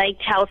jealousy, like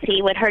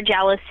Chelsea with her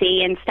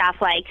jealousy and stuff.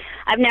 Like,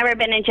 I've never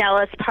been a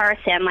jealous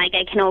person. Like,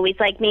 I can always,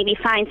 like, maybe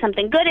find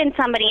something good in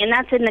somebody, and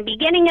that's in the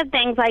beginning of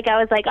things. Like, I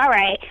was like, all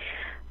right,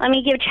 let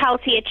me give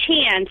Chelsea a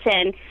chance.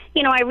 And,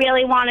 you know, I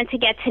really wanted to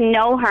get to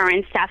know her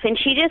and stuff, and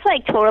she just,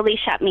 like, totally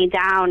shut me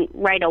down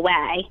right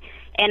away.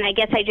 And I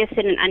guess I just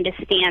didn't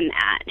understand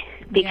that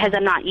because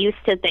I'm not used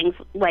to things.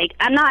 Like,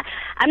 I'm not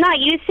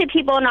used to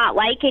people not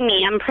liking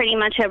me. I'm pretty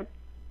much a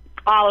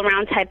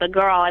all-around type of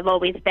girl. I've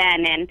always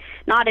been, and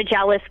not a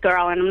jealous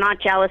girl, and I'm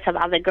not jealous of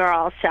other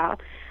girls. So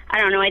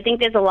I don't know. I think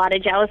there's a lot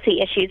of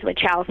jealousy issues with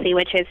Chelsea,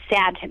 which is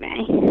sad to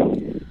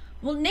me.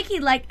 Well, Nikki,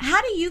 like,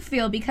 how do you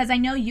feel? Because I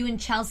know you and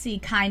Chelsea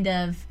kind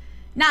of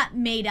not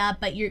made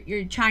up, but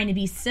you're trying to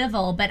be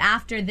civil. But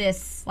after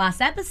this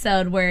last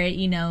episode where,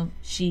 you know,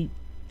 she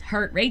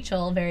hurt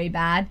Rachel very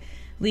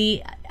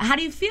badly, how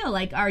do you feel?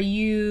 Like, are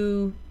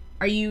you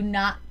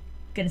not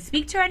going to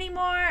speak to her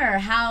anymore, or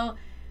how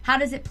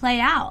does it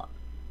play out?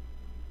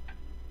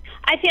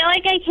 I feel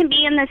like I can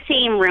be in the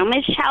same room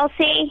as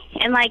Chelsea,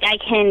 and, like, I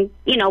can,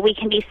 you know, we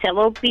can be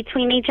civil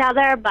between each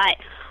other, but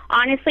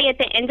honestly, at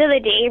the end of the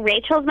day,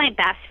 Rachel's my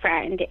best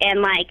friend,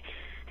 and, like,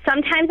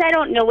 sometimes I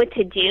don't know what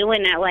to do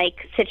in a,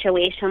 like,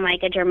 situation,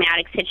 like a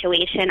dramatic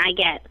situation. I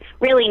get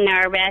really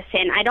nervous,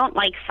 and I don't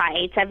like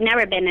fights. I've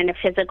never been in a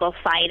physical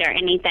fight or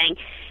anything,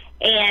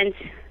 and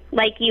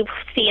like you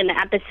see in the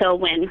episode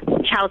when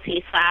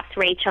Chelsea slaps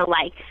Rachel,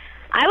 like,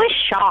 I was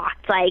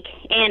shocked, like,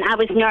 and I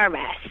was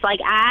nervous. Like,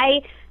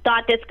 I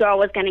thought this girl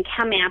was going to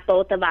come at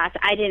both of us.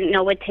 I didn't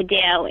know what to do.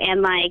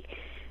 And, like,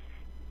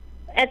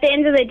 at the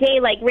end of the day,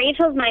 like,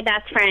 Rachel's my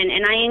best friend,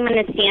 and I am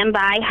going to stand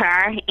by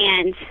her.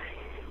 And,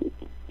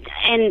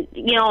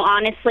 you know,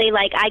 honestly,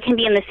 like, I can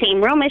be in the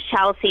same room as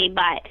Chelsea,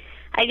 but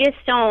I just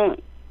don't,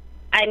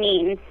 I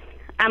mean,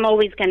 I'm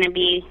always going to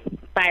be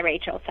by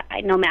Rachel's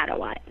side, no matter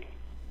what.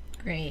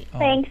 Great. Oh.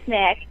 Thanks,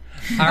 Nick.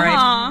 All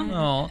right. Oh.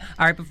 All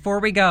right, before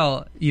we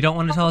go, you don't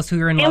want to tell us who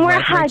you're in love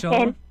with,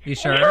 Rachel? You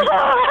sure?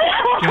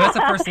 Give us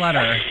the first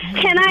letter.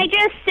 Can I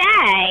just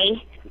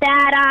say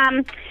that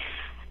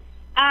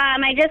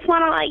I just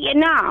want to let you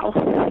know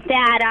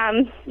that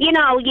you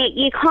know,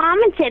 you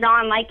commented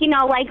on, like, you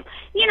know,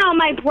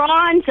 my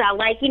bronzer,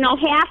 like, you know,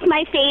 half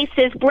my face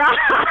is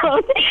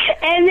brown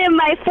and then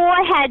my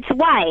forehead's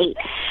white.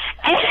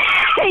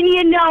 And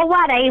you know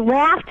what? I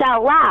laughed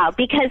out loud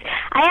because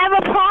I have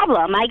a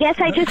problem. I guess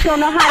I just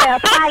don't know how to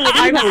apply it.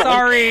 I'm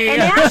sorry,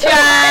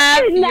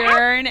 Jeff.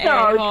 You're an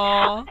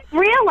a-hole.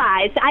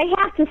 Realize I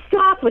have to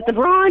stop with the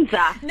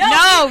bronzer.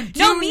 No,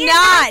 do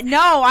not.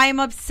 No, I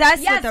am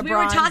obsessed with the bronzer. Yes, we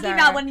were talking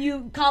about when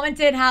you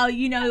commented how,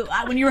 you know,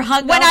 when you were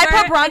hungover. When I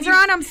put bronzer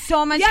on, I'm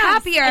so much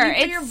happier. And you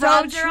put it's your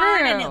so bronzer true.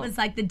 on, and it was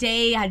like the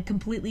day had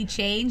completely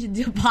changed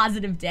into a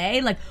positive day.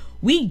 Like,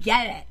 we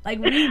get it. Like,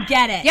 we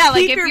get it. Yeah,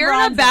 like, Keep if you're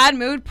in a bad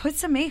mood, put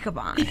some makeup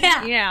on.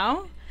 Yeah. You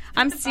know?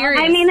 I'm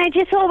serious. I mean, I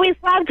just always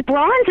loved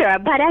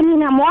bronzer, but I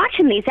mean, I'm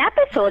watching these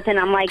episodes and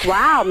I'm like,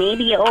 wow,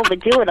 maybe you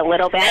overdo it a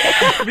little bit.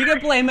 We can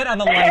blame it on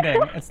the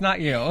lighting. It's not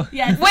you.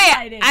 Yeah,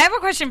 wait, I have a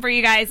question for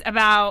you guys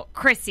about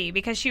Chrissy,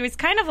 because she was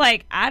kind of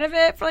like out of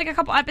it for like a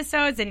couple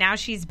episodes and now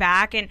she's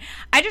back, and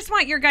I just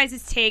want your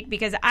guys' take,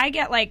 because I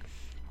get like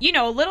you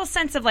know, a little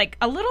sense of like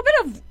a little bit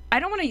of, I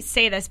don't want to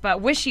say this,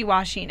 but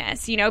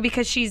wishy-washiness, you know,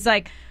 because she's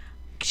like,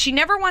 she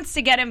never wants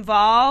to get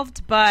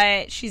involved,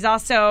 but she's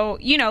also,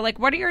 you know, like,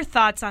 what are your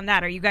thoughts on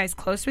that? Are you guys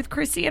close with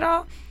Chrissy at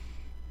all?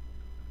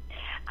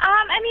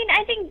 I mean,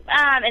 I think,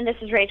 and this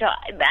is Rachel.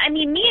 I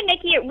mean, me and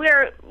Nikki,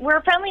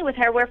 we're friendly with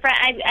her.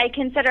 I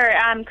consider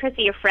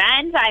Chrissy a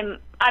friend. I'm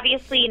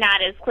obviously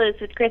not as close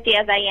with Chrissy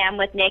as I am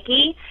with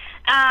Nikki.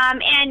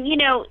 And, you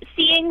know,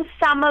 seeing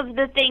some of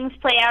the things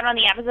play out on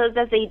the episodes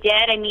as they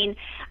did, I mean,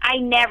 I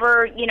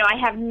never, you know, I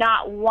have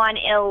not one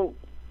ill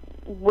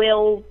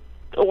will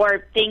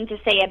or thing to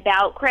say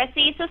about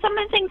Chrissy. So some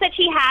of the things that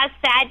she has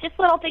said, just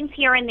little things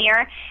here and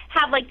there,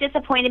 have like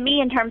disappointed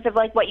me in terms of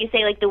like what you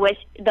say, like the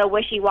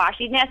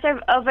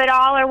wishy-washiness of it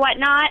all or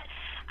whatnot.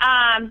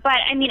 But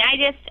I mean,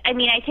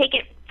 I take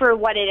it for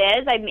what it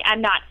is.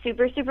 I'm not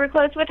super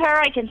close with her.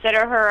 I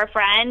consider her a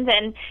friend,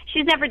 and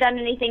she's never done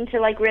anything to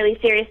like really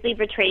seriously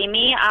betray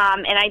me.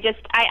 And I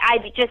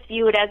just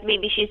view it as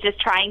maybe she's just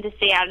trying to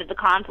stay out of the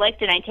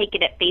conflict, and I take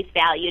it at face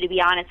value, to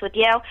be honest with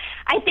you.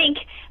 I think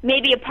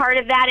maybe a part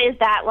of that is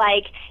that,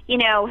 like, you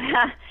know,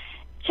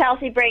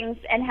 Chelsea brings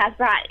and has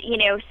brought, you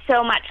know,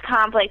 so much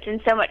conflict and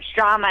so much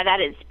drama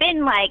that it's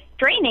been like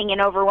draining and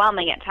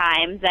overwhelming at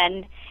times,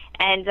 and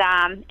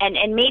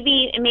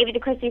maybe the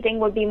Chrissy thing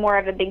would be more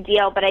of a big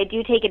deal, but I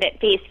do take it at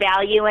face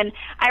value, and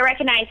I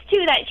recognize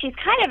too that she's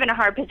kind of in a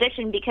hard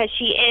position because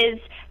she is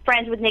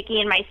friends with Nikki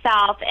and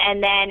myself,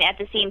 and then at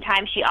the same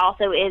time she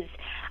also is,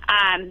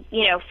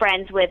 you know,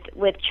 friends with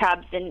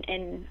Chubbs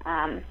and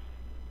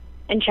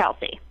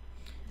Chelsea.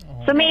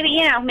 Oh. So maybe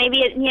in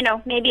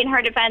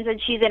her defense,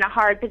 that she's in a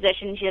hard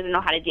position, she doesn't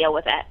know how to deal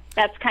with it.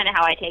 That's kind of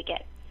how I take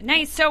it.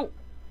 Nice. So,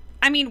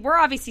 I mean, we're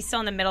obviously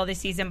still in the middle of the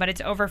season, but it's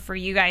over for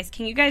you guys.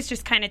 Can you guys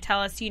just kind of tell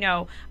us, you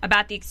know,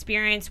 about the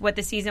experience, what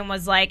the season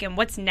was like, and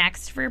what's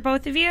next for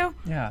both of you?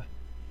 Yeah.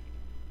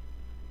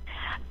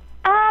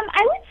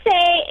 I would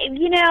say,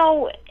 you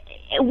know,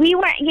 we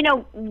were, you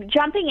know,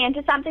 jumping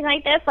into something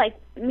like this, like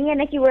me and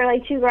Nikki were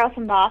like two girls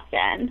from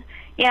Boston.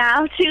 You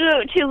know,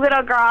 two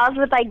little girls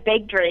with like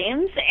big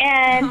dreams,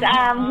 and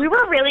we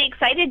were really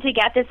excited to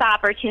get this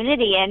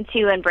opportunity and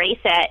to embrace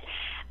it.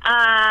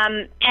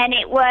 And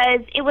it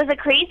was a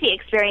crazy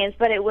experience,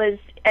 but it was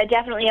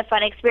definitely a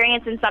fun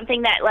experience, and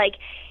something that, like,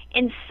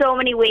 in so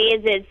many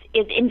ways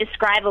is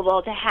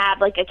indescribable, to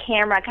have like a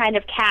camera kind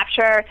of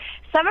capture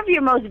some of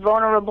your most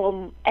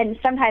vulnerable and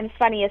sometimes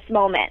funniest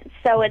moments.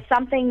 So it's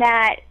something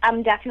that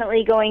I'm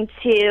definitely going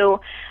to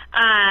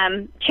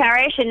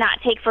cherish and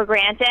not take for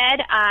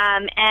granted.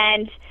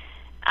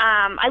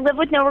 I live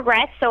with no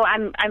regrets, so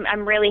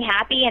I'm really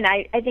happy, and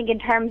I think in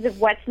terms of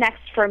what's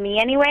next for me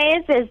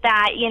anyways is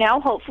that, you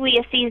know, hopefully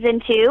a season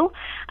 2.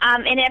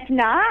 And if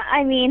not,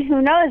 I mean, who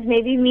knows,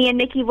 maybe me and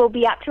Nikki will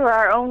be up to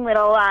our own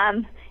little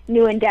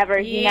new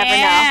endeavors. You never know.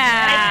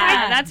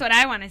 Yeah, that's what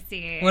I want to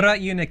see. What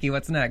about you, Nikki?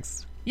 What's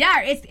next?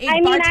 Yeah, it's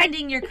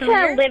bartending your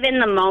career. To live in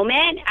the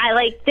moment.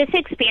 This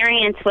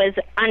experience was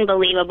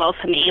unbelievable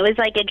for me. It was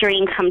like a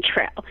dream come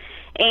true.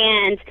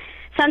 And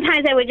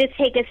sometimes I would just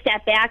take a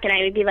step back and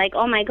I would be like,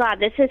 oh my God,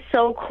 this is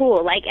so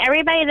cool. Like,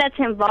 everybody that's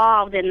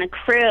involved in the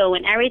crew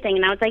and everything.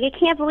 And I was like, I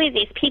can't believe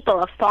these people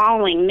are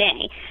following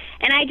me.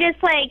 And I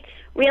just, like,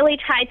 really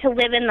tried to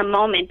live in the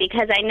moment,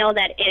 because I know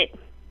that it,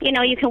 you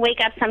know, you can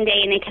wake up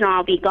someday and it can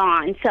all be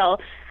gone. So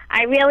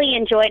I really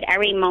enjoyed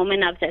every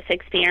moment of this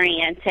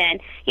experience. And,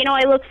 you know,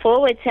 I look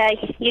forward to,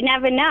 you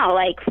never know,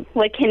 like,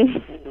 what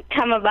can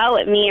come about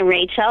with me and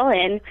Rachel,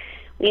 and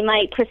we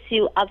might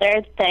pursue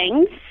other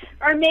things.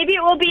 Or maybe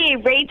it will be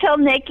Rachel,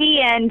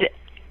 Nikki, and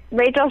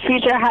Rachel's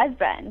future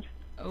husband.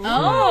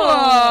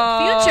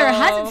 Oh, future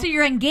husband, so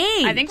you're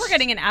engaged. I think we're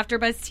getting an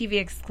AfterBuzz TV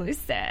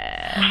exclusive.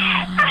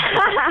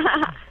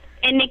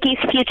 And Nikki's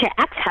future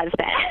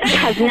ex-husband,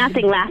 because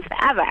nothing lasts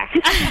forever.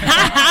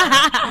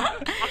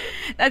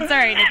 That's all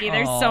right, Nikki.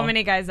 There's so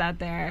many guys out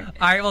there.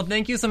 All right, well,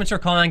 thank you so much for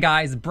calling,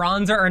 guys.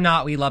 Bronzer or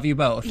not, we love you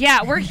both.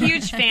 Yeah, we're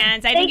huge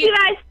fans. Thank you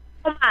guys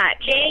so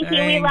much. Thank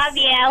you. We love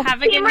you.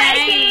 Have a good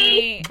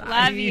night.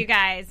 Love you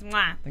guys.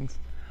 Mwah. Thanks.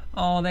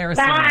 Oh, they were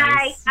so Bye.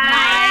 nice.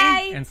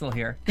 Bye. And still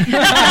here.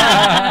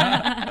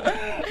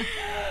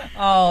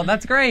 Oh,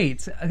 that's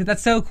great.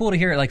 That's so cool to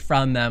hear it, like,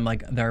 from them,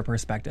 like, their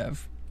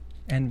perspective.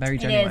 And very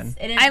genuine.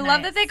 It is I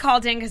love that they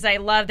called in, because I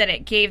love that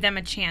it gave them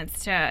a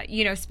chance to,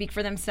 you know, speak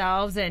for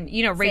themselves. And,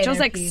 you know, Rachel's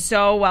like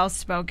so well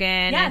spoken.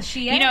 Yeah, and,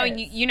 she is. You know, and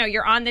you know,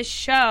 you're on this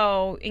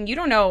show and you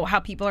don't know how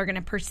people are going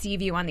to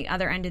perceive you on the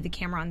other end of the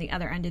camera, on the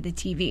other end of the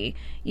TV.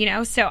 You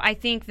know, so I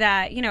think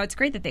that, you know, it's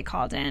great that they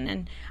called in,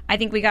 and I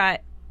think we got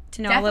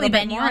to know a little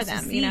bit more of them.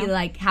 See, you know,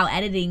 like how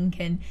editing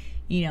can,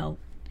 you know.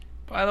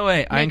 By the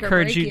way, I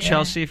encourage you,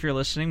 Chelsea, if you're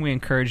listening, we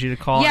encourage you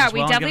to call in as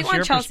well. Yeah, we definitely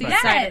want Chelsea's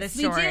side of the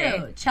story. We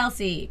do.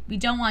 Chelsea, we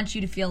don't want you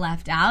to feel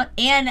left out.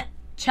 And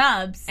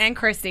Chubbs. And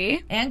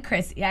Chrissy.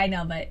 Yeah, I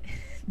know, but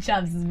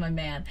Chubbs is my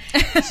man.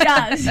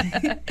 Chubbs.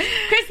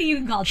 Chrissy, you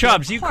can call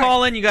Chubbs, you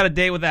call in, you got a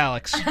date with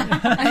Alex.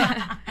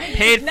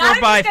 Paid for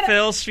by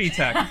Phil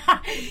Svitek.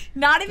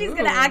 Not if he's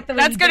going to act the way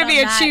That's going to be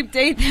a cheap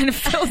date then if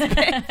Phil's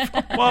paid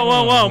for.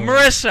 Whoa.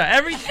 Marissa,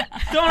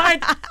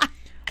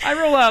 I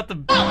roll out the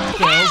bills.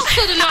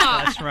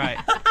 That's right.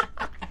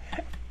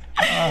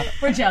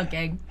 We're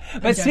joking.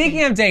 But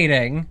speaking of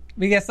dating,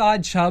 we saw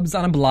Chubbs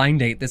on a blind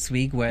date this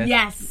week with...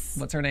 Yes.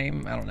 What's her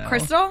name? I don't know.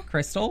 Crystal?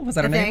 Crystal? Was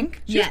that her I name?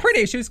 think. She was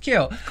pretty. She was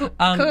cute.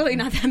 Clearly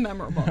not that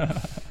memorable.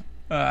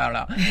 I don't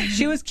know.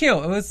 She was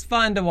cute. It was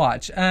fun to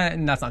watch.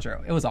 And that's not true.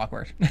 It was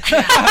awkward.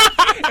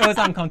 It was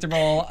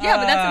uncomfortable. Yeah,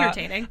 but that's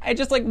entertaining. I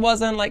just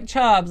wasn't like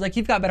Chubbs. Like,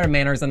 you've got better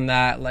manners than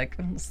that. Like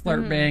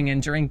slurping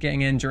and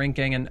drinking and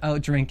drinking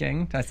and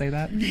drinking. Did I say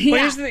that? But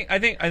here's the thing.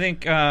 I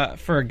think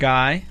for a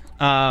guy,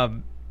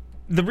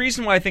 the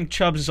reason why I think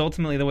Chubbs is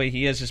ultimately the way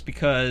he is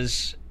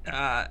because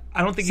I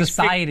don't think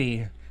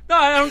society.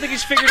 I don't think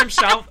he's figured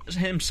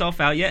himself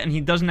out yet, and he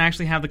doesn't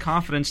actually have the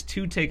confidence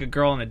to take a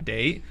girl on a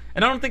date.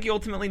 And I don't think he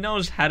ultimately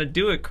knows how to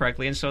do it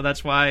correctly, and so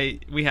that's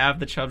why we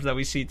have the Chubbs that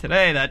we see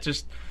today that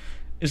just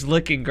is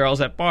licking girls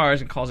at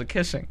bars and calls it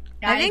kissing.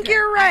 I think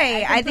you're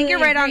right. I think you're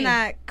right on agree.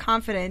 that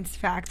confidence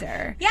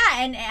factor. Yeah,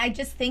 and I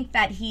just think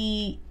that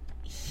he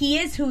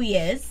is who he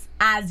is,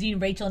 as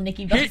Rachel and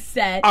Nikki both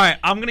said. All right,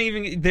 I'm gonna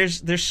even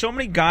there's so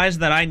many guys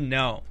that I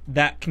know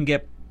that can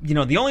get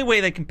the only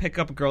way they can pick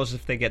up a girl is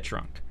if they get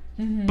drunk.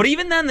 Mm-hmm. But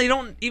even then, they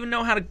don't even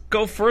know how to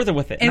go further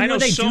with it. And I know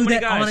will they so do many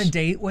that guys on a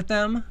date with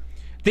them?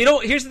 They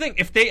don't. Here's the thing: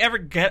 if they ever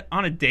get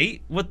on a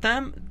date with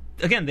them,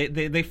 again,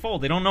 they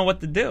fold. They don't know what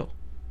to do.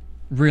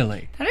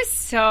 Really? That is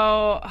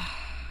so...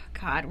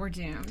 God, we're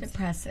doomed.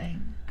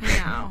 Depressing. I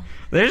know.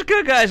 There's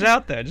good guys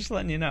out there. Just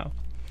letting you know.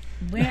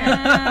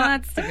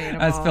 That's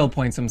debatable. As Phil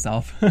points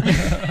himself.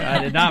 I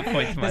did not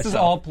point to myself. This is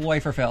all ploy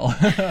for Phil.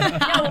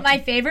 No,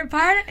 my favorite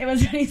part, it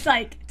was when he's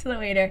like to the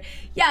waiter,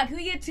 yeah, can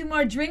we get 2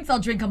 more drinks? I'll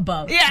drink them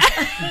both. Yeah.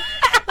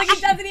 Like, he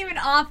doesn't even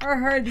offer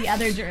her the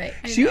other drink.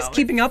 She was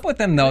keeping up with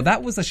them, though.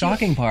 That was the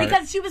shocking part.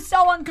 Because she was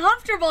so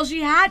uncomfortable,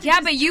 she had to.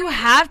 Yeah, but you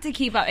have to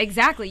keep up.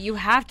 Exactly. You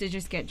have to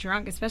just get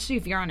drunk, especially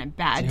if you're on a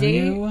bad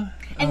date.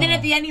 And then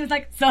at the end, he was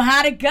like, so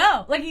how'd it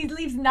go? Like, he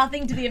leaves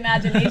nothing to the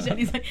imagination.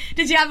 He's like,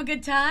 did you have a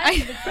good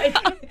time?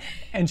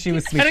 And she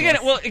was And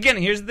speechless. again,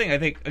 here's the thing. I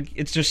think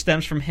it just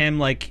stems from him.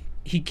 Like,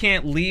 he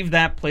can't leave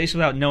that place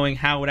without knowing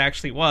how it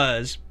actually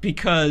was.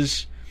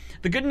 Because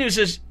the good news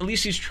is, at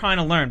least he's trying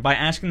to learn by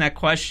asking that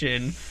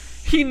question.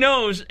 He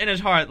knows in his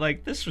heart,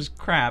 like, this was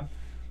crap.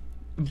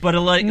 But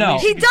No.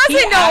 He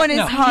doesn't know in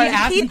his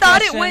heart. He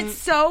thought it question. went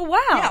so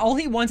well. Yeah, all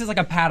he wants is like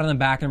a pat on the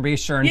back and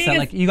reassurance Yeah, that he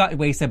like you got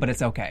wasted, but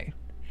it's okay.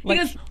 He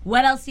goes,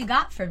 what else you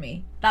got for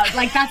me? That's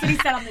what he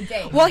said on the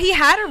date. Well, he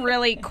had a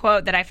really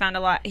quote that I found a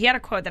lot. He had a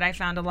quote that I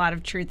found a lot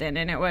of truth in,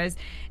 and it was,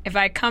 "If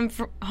I come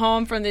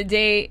home from the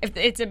date, if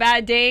it's a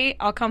bad day,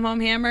 I'll come home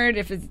hammered.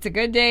 If it's a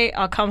good day,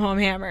 I'll come home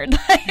hammered."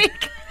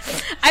 Like,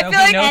 I feel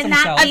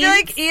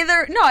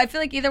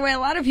like either way, a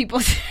lot of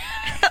people.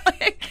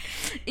 Like,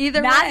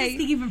 either Matt way. is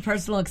speaking from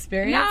personal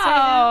experience.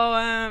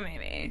 No,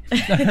 maybe,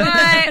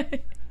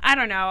 but I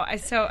don't know.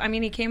 I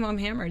mean, he came home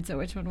hammered. So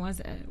which one was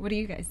it? What do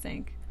you guys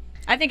think?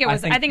 I think it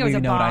was. I think it was a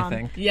bomb. What I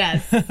think.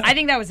 Yes. I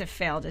think that was a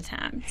failed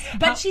attempt.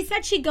 But she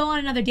said she'd go on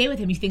another date with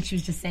him. You think she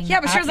was just saying? Yeah,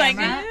 but she was like,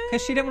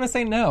 Because she didn't want to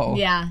say no.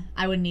 yeah,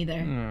 I wouldn't either.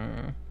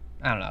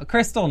 I don't know.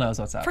 Crystal knows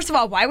what's up. First of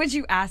all, why would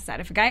you ask that?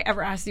 If a guy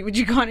ever asked you, would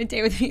you go on a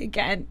date with me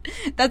again?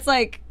 That's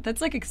like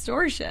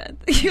extortion.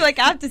 You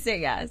have to say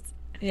yes.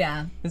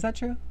 Yeah. Is that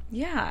true?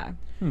 Yeah.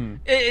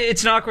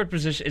 It's an awkward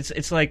position.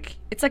 It's like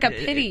a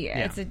pity.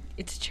 Yeah.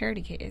 It's a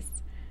charity case.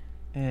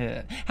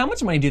 How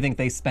much money do you think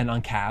they spend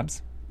on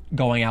cabs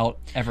going out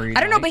every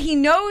I don't know, night? but he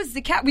knows the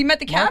cab. We met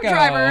the cab Marco.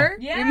 driver.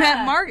 Yeah. We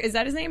met Mark. Is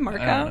that his name,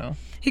 Marco? I don't know.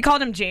 He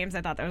called him James.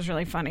 I thought that was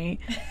really funny.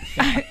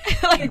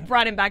 Like,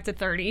 brought him back to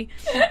 30.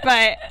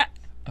 But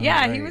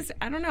yeah, right. he was.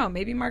 I don't know.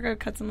 Maybe Marco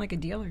cuts him like a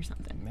deal or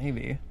something.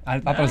 Maybe.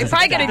 I thought that was They just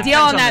probably a get a stat. deal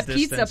on Depends on that the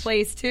pizza distance.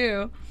 place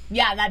too.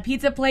 Yeah, that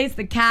pizza place,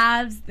 the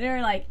cabs,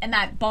 they're like, and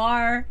that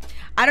bar.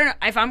 I don't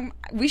know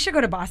we should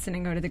go to Boston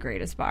and go to the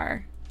Greatest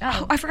Bar.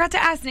 Oh. I forgot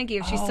to ask Nikki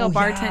if she's still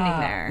bartending yeah.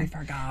 there. We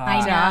forgot. I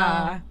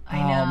know. I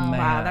know. Oh, man.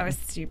 Wow, that was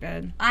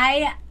stupid.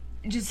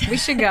 We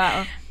should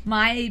go.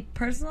 My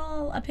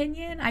personal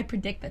opinion, I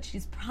predict that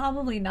she's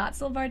probably not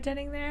still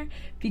bartending there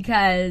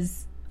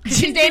because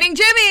She's dating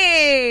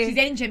Jimmy. she's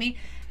dating Jimmy,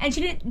 and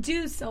she didn't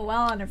do so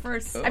well on her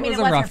first. I mean, was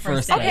it a was rough her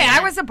first first day. day. Okay,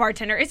 I was a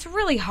bartender. It's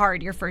really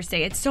hard your first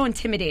day. It's so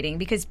intimidating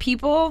because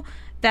people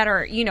that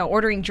are,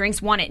 ordering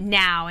drinks want it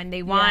now, and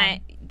they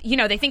want,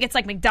 they think it's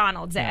like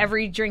McDonald's that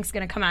every drink's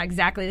going to come out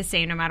exactly the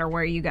same no matter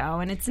where you go,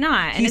 and it's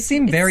not. He And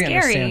seemed it's very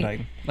scary.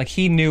 understanding. Like,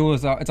 he knew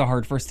it's a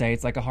hard first day.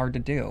 It's, hard to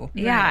do.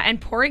 Yeah,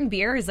 and pouring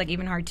beer is,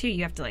 even hard, too.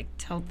 You have to,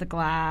 tilt the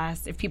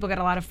glass. If people get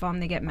a lot of foam,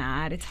 they get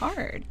mad. It's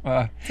hard.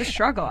 It's a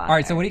struggle out All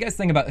right, so there. what do you guys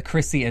think about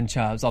Chrissy and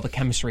Chubbs, all the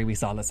chemistry we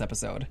saw this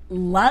episode?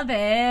 Love it.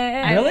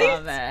 Really? I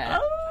love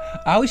it.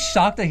 I was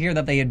shocked to hear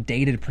that they had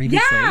dated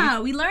previously.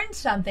 Yeah, we learned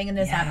something in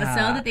this Yeah.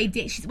 episode that they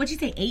did. What'd she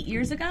say? 8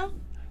 years ago?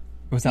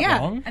 Was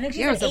that long? I think she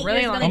Yeah, said it was a 8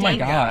 really years ago long they Oh my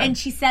dated. God. And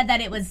she said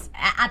that it was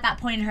at that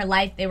point in her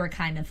life they were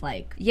kind of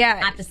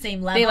at the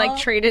same level.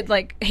 They traded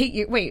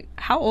wait,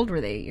 how old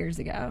were they 8 years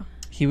ago?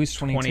 He was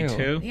 22.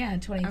 22. Yeah,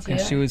 22.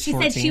 Okay. She was She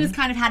said she 14. was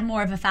kind of had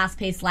more of a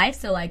fast-paced life,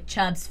 so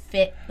Chubbs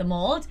fit the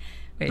mold.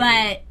 Wait.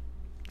 But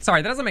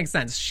Sorry, that doesn't make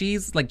sense.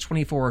 She's like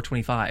 24 or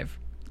 25.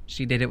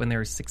 She did it when they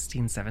were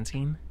 16,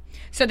 17.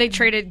 So they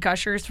traded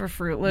Gushers for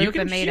Fruit Loop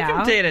and made you out?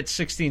 can date at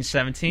 16,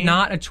 17.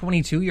 Not a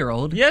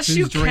 22-year-old. Yes, who's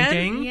you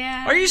drinking. can.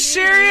 Yeah. Are you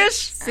serious?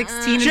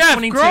 16 Jeff,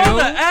 and 22. grow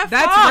the F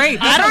That's up.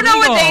 great. I That's don't know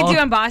what they illegal. do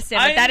in Boston,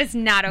 but that is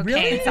not okay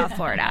Really? in South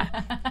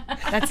Florida.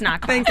 That's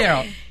not cool. Thank you.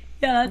 Yeah,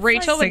 that's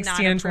Rachel would 16 not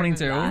and approve of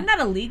 22. that. Isn't that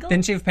illegal?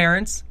 Didn't she have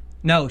parents?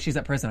 No, she's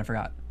at prison. I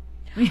forgot.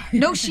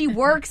 No, she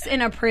works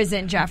in a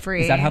prison,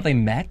 Jeffrey. Is that how they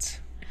met?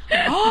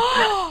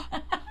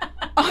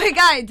 Oh my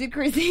God, did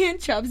Chrissy and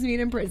Chubbs meet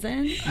in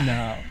prison?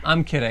 No,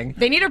 I'm kidding.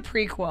 They need a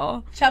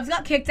prequel. Chubbs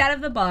got kicked out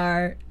of the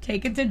bar,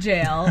 taken to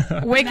jail.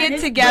 Wicked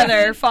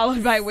Together,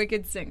 followed by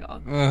Wicked Single.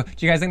 Do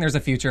you guys think there's a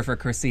future for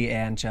Chrissy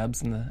and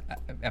Chubbs in the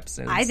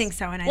episodes? I think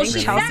so, and I Well, think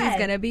she Chelsea's said-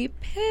 going to be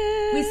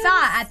pissed. We saw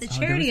it at the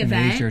charity there was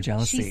event. major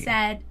jealousy. She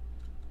said,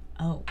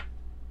 "Oh,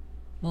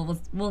 well,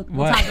 we'll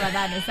What? talk about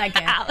that in a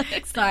second."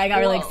 Alex. Sorry, I got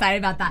really Whoa. excited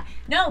about that.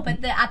 No,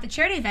 but at the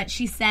charity event,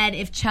 she said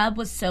if Chubb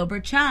was sober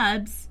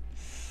Chubbs,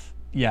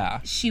 Yeah,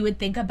 she would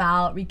think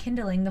about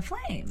rekindling the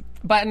flame,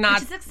 but not.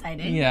 which is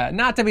exciting. Yeah,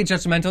 not to be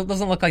judgmental. It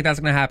doesn't look like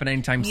that's going to happen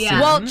anytime Yeah. soon.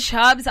 Well,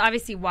 Chubbs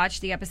obviously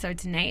watched the episode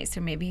tonight,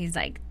 so maybe he's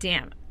like,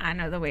 damn, I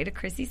know the way to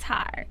Chrissy's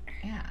heart.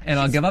 Yeah, and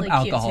I'll she's give up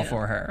really cute, alcohol too.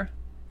 for her.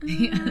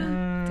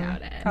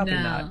 Doubt it. Probably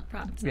No. not.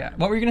 Props. Yeah.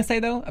 What were you going to say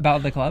though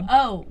about the club?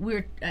 Oh, we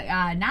were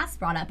Nas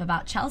brought up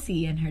about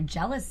Chelsea and her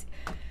jealousy.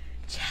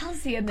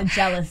 Chelsea and the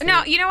jealousy.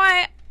 No, you know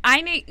what?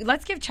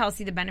 Let's give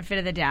Chelsea the benefit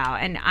of the doubt,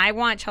 and I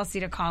want Chelsea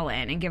to call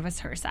in and give us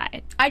her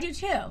side. I do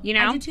too. You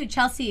know? I do too.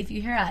 Chelsea, if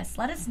you hear us,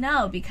 let us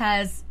know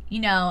because,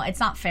 it's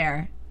not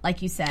fair,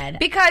 like you said.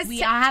 Because-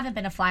 I haven't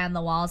been a fly on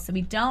the wall, so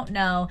we don't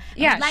know.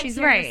 Yeah, I'd like she's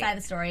to hear right. your side of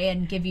the story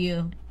and give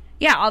you.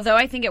 Yeah, although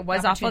I think it was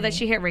awful that Opportunity.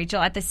 she hit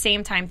Rachel. At the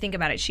same time, think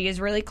about it. She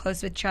is really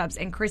close with Chubbs,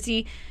 and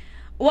Chrissy.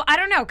 Well, I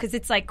don't know, because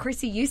it's like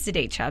Chrissy used to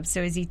date Chubbs,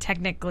 so is he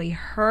technically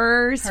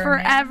hers Her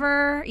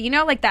forever? You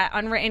know, like that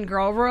unwritten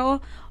girl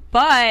rule.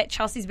 But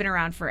Chelsea's been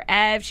around for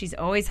Ev. She's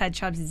always had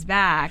Chubbs'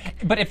 back.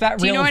 But if that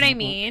Do you know reel's- what I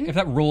mean? If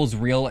that rule's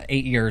real,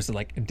 8 years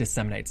like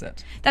disseminates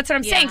it. That's what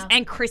I'm saying. Yeah.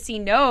 And Chrissy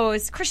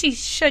knows. Chrissy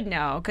should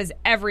know, because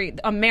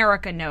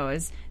America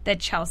knows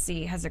that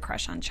Chelsea has a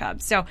crush on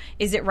Chubbs. So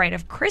is it right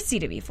of Chrissy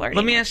to be flirting?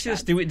 Let me with ask you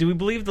this: Chubbs? Do we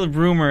believe the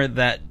rumor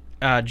that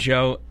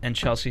Joe and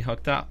Chelsea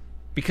hooked up?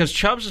 Because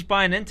Chubbs is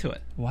buying into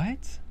it.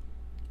 What?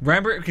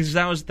 Remember, because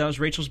that was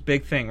Rachel's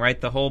big thing, right?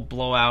 The whole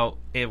blowout,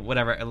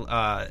 whatever, an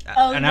right,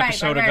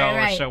 episode right, ago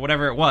right. or so,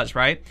 whatever it was,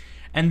 right?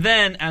 And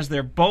then as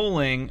they're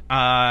bowling,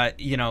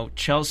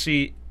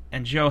 Chelsea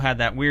and Joe had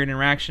that weird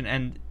interaction,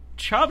 and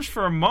Chubbs,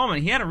 for a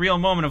moment, he had a real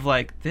moment of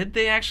like, did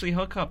they actually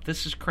hook up?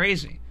 This is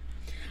crazy.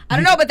 I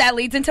don't know, but that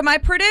leads into my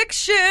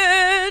prediction.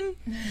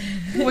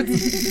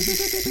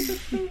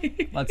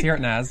 Let's hear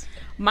it, Naz.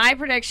 My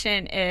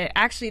prediction,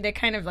 actually, they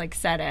kind of like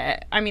said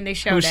it. I mean, they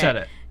showed Who said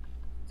it?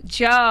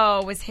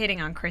 Joe was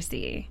hitting on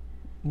Chrissy.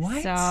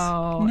 What?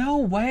 So- No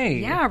way.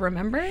 Yeah,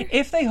 remember?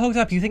 If they hooked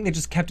up, you think they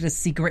just kept it a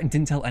secret and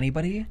didn't tell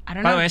anybody? I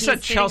don't know. By the way, I He's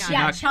said sitting Chelsea, on-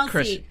 Yeah, not Chelsea.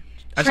 Chris.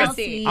 I said-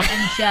 Chelsea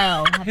and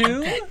Joe.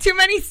 Who? Too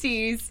many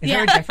C's. Is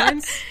there a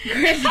difference?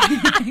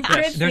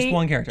 Chrissy. There's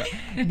one character.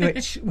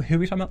 Wait, who are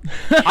we talking about?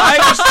 I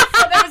was,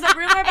 So there was a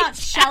rumor about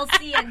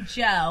Chelsea and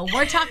Joe.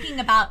 We're talking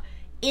about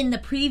in the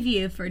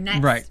preview for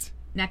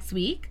next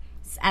week's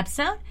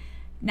episode.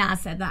 Nas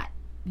said that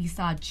we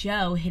saw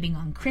Joe hitting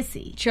on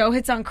Chrissy. Joe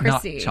hits on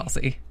Chrissy. Not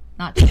Chelsea.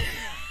 Not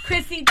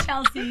Chrissy,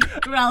 Chelsea,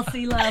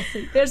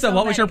 Relsey. There's So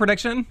what was your many.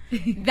 prediction?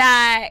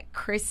 That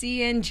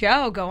Chrissy and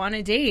Joe go on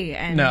a date.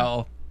 And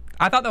No.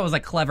 I thought that was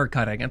like clever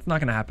cutting. It's not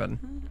going to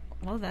happen.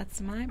 Well, that's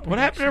my prediction. what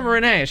happened to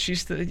Renee?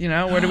 She's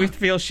where do we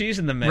feel she's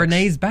in the mix?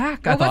 Renee's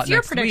back. I Well, thought what's your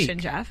next prediction,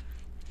 week. Jeff?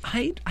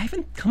 I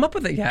haven't come up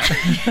with it yet.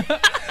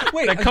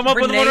 Wait, Come up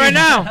with one right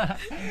now.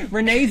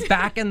 Renee's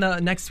back in the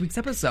next week's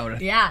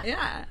episode. Yeah.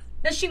 Yeah.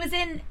 No, she was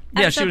in.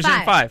 Yeah, episode she was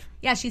in 5.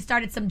 Yeah, she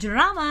started some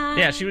drama.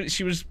 Yeah,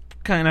 she was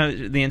kind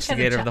of the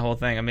instigator of the whole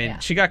thing. I mean, Yeah.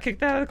 she got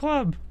kicked out of the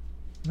club.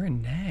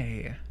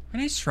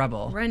 Renee's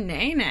trouble.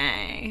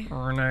 Renee.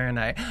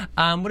 Renee.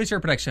 What is your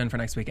prediction for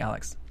next week,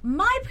 Alex?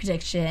 My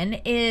prediction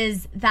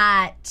is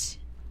that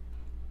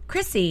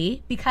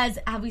Chrissy, because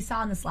we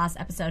saw in this last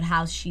episode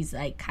how she's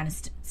like kind of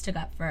stuck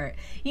up for,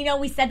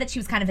 we said that she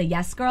was kind of a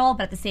yes girl,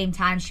 but at the same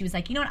time she was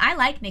like, you know what, I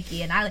like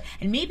Nikki and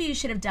maybe you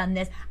should have done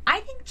this.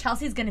 I think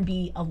Chelsea's going to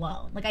be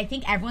alone. Like I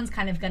think everyone's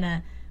kind of going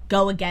to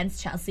go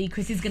against Chelsea.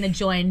 Chrissy's going to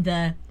join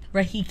the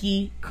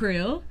Rahiki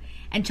crew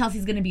and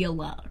Chelsea's going to be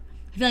alone.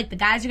 I feel like the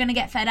guys are going to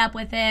get fed up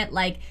with it.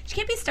 Like she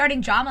can't be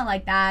starting drama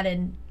like that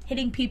and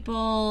hitting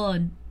people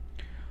and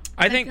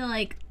I feel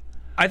like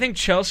I think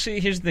Chelsea.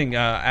 Here's the thing.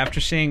 After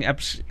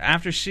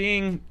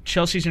seeing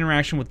Chelsea's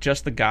interaction with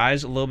just the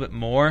guys a little bit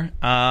more,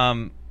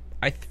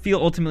 I feel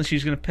ultimately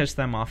she's going to piss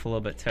them off a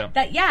little bit too.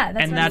 That's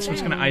that's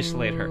what's going to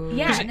isolate her.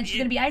 Yeah, and then she's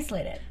going to be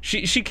isolated.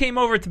 She came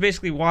over to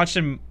basically watch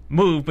him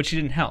move, but she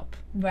didn't help.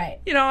 Right.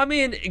 You know, I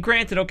mean,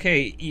 granted,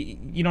 okay,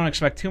 you don't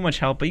expect too much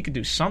help, but you could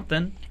do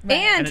something. Right.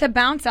 And to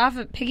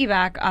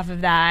piggyback off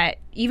of that,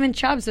 even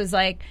Chubbs was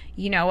like,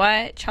 you know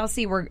what,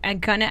 Chelsea, we're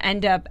gonna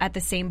end up at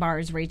the same bar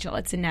as Rachel.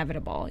 It's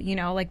inevitable. You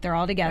know, like they're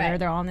all together, Right.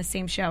 they're all on the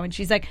same show, and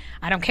she's like,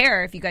 I don't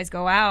care if you guys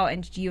go out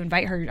and you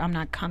invite her, I'm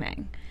not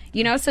coming.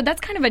 You know, so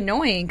that's kind of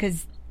annoying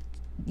because,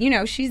 you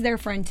know, she's their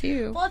friend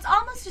too. Well, it's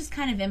almost just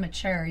kind of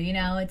immature, you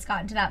know? It's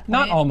gotten to that point.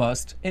 Not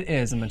almost. It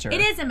is immature. It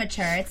is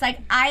immature. It's like,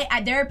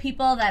 I there are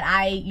people that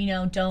I, you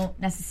know, don't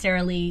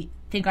necessarily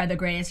think are the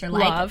greatest or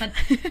like.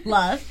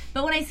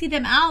 But when I see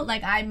them out,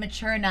 like, I'm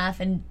mature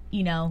enough and,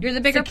 you know, you're the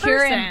bigger secure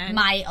person. in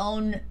my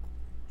own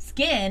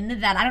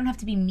skin that I don't have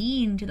to be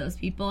mean to those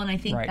people. And I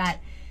think that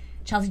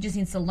Chelsea just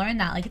needs to learn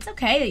that. Like, it's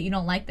okay that you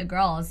don't like the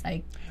girls.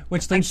 Like,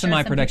 which leads to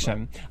my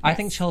prediction. I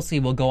think Chelsea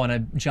will go on a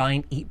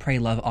giant eat, pray,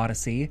 love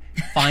odyssey,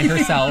 find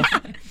herself,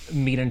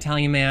 meet an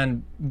Italian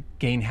man,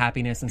 gain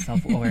happiness and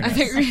self-awareness. I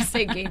think you're going to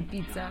say gain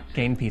pizza.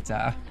 Gain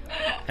pizza.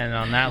 And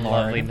on that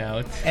lovely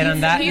note. And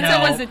on that pizza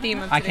note, was the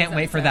theme of I can't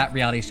wait for episode. that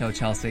reality show,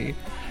 Chelsea.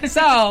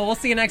 So, we'll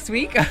see you next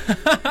week.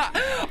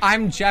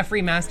 I'm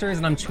Jeffrey Masters,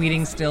 and I'm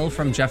tweeting still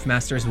from Jeff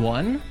Masters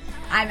 1.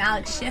 I'm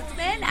Alex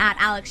Schiffman at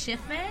Alex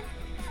Schiffman.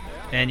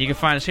 And you can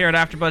find us here at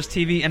AfterBuzz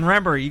TV. And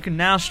remember, you can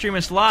now stream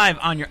us live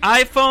on your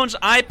iPhones,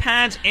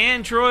 iPads,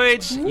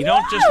 Androids. You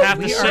don't just have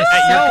to sit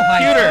at your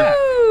computer.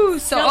 Ooh,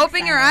 so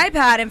open your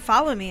iPad and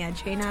follow me at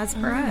J-Naz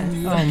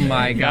Perez. Oh,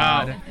 my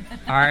God.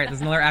 All right,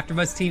 there's another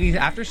AfterBuzz TV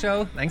after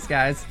show. Thanks,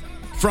 guys.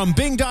 From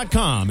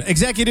Bing.com,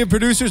 executive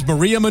producers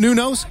Maria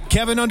Menounos,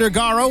 Kevin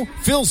Undergaro,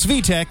 Phil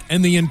Svitek,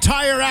 and the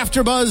entire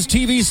AfterBuzz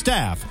TV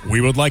staff,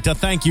 we would like to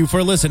thank you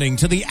for listening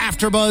to the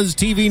AfterBuzz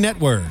TV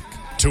network.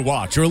 To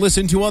watch or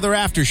listen to other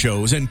after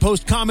shows and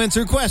post comments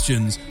or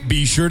questions,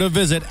 be sure to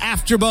visit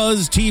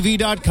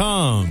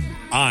AfterBuzzTV.com.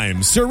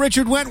 I'm Sir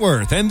Richard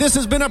Wentworth, and this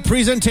has been a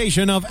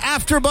presentation of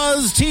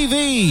AfterBuzz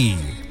TV.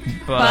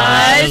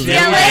 Buzz you later!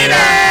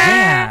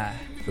 Yeah.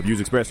 The views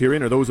expressed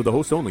herein are those of the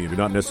hosts only and do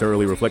not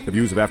necessarily reflect the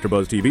views of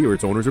AfterBuzz TV or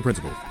its owners or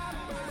principals.